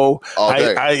roll.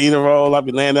 I eat a roll. I'll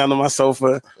be laying down on my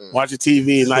sofa, watching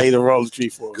TV, and I eat a roll of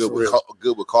treat rolls. Good with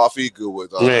coffee. Good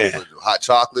with hot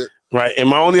chocolate. Right. And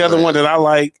my only other one that I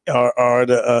like are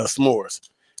the s'mores.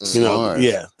 You know,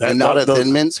 yeah. And not a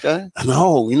Thin Mints guy?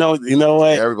 No. You know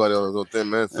what? Everybody on those Thin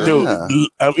Mints. Dude,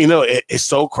 you know, it's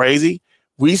so crazy.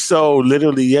 We sold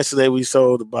literally yesterday. We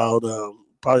sold about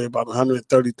probably about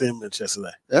 130 Thin Mints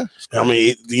yesterday. Yeah, I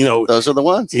mean, those are the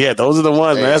ones. Yeah, those are the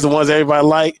ones, man. That's the ones everybody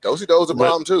like. Those are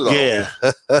bomb too, though. Yeah,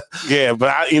 yeah,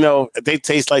 but they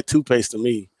taste like toothpaste to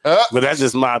me. But that's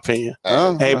just my opinion.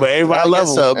 Hey, but everybody love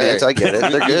them. So, Vince, I get it.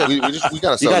 They're good. We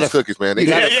gotta sell those cookies, man. They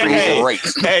gotta got freeze them right.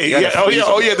 Hey,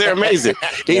 they're amazing.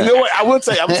 You know what? I'm gonna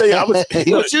tell you.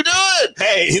 What you doing?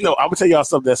 Hey, I'm gonna tell y'all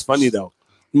something that's funny though.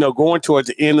 Going towards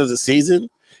the end of the season,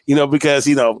 because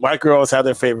white girls have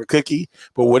their favorite cookie,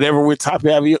 but whatever we're top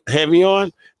heavy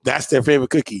on, that's their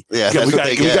favorite cookie. Yeah, we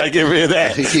gotta get rid of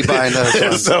that. Keep buying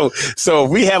those. So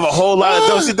if we have a whole lot of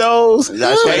Do-si-dos.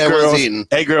 That's what everyone's eating.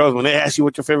 Hey girls, when they ask you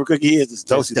what your favorite cookie is, it's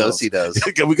Do-si-dos.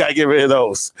 We gotta get rid of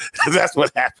those. That's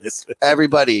what happens.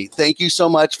 Everybody, thank you so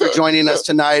much for joining us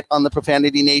tonight on the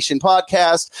Profanity Nation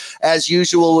podcast. As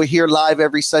usual, we're here live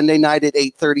every Sunday night at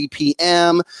 8:30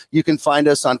 p.m. You can find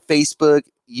us on Facebook,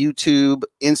 YouTube,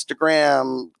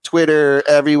 Instagram, Twitter,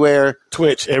 everywhere.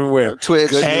 Twitch, everywhere.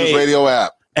 Twitch. Good News Radio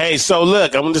app. Hey, so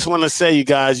look, I just want to say, you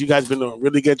guys been doing a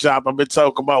really good job. I've been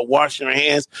talking about washing your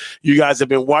hands. You guys have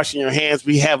been washing your hands.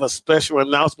 We have a special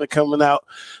announcement coming up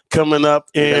in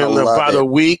about a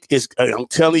week. I'm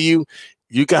telling you,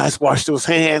 you guys wash those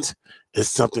hands. It's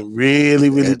something really,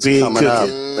 really big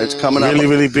cooking. It's coming up. Really,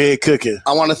 really big cooking.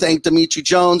 I want to thank Dimitri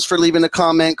Jones for leaving a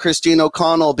comment, Christine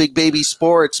O'Connell, Big Baby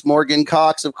Sports, Morgan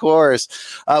Cox, of course.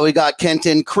 We got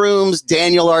Kenton Crooms,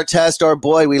 Daniel Artest, our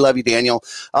boy. We love you, Daniel.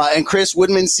 And Chris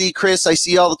Woodman. Chris, I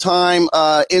see all the time.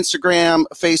 Instagram,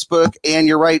 Facebook, and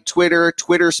you're right, Twitter.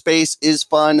 Twitter Space is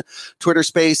fun. Twitter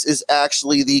Space is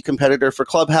actually the competitor for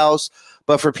Clubhouse,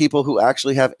 but for people who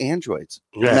actually have Androids.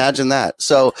 Yeah. Imagine that.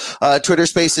 So Twitter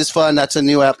Space is fun. That's a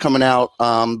new app coming out,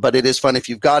 but it is fun if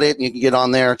you've got it, and you can get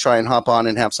on there, try and hop on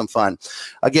and have some fun.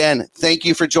 Again, thank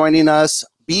you for joining us.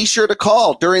 Be sure to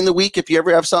call during the week. If you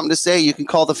ever have something to say, you can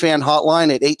call the fan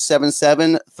hotline at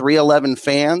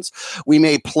 877-311-FANS. We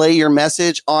may play your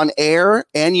message on air,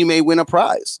 and you may win a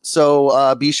prize.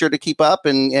 So be sure to keep up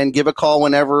and give a call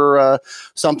whenever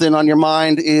something on your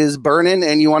mind is burning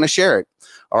and you want to share it.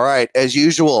 All right, as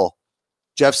usual,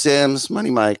 Jeff Sims,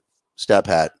 Money Mike, Step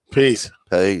Hat. Peace.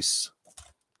 Profanity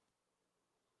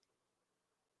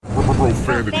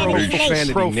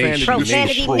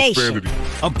Nation.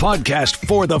 A podcast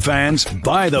for the fans,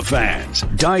 by the fans.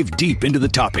 Dive deep into the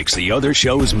topics the other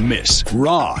shows miss.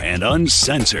 Raw and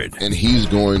uncensored. And he's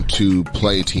going to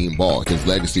play team ball. His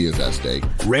legacy is at stake.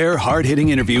 Rare, hard-hitting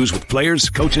interviews with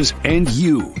players, coaches, and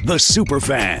you, the super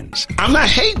fans. I'm not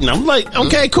hating. I'm like,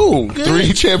 okay, cool. Good.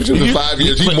 3 championships in 5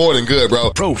 years. He's more than good,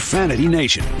 bro. Profanity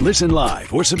Nation. Listen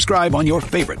live or subscribe on your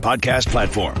favorite podcast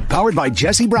platform. Powered by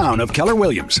Jesse Brown of Keller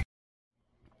Williams.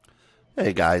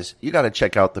 Hey guys, you got to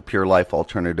check out the Pure Life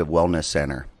Alternative Wellness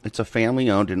Center. It's a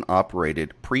family-owned and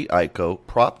operated pre-ICO,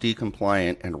 Prop D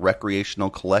compliant, and recreational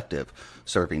collective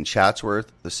serving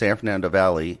Chatsworth, the San Fernando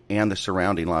Valley, and the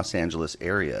surrounding Los Angeles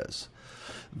areas.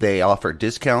 They offer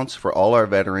discounts for all our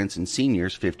veterans and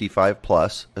seniors 55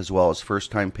 plus, as well as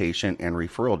first-time patient and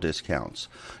referral discounts.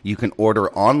 You can order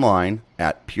online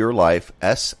at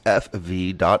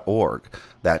purelifesfv.org.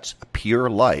 That's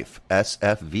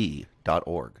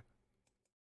purelifesfv.org.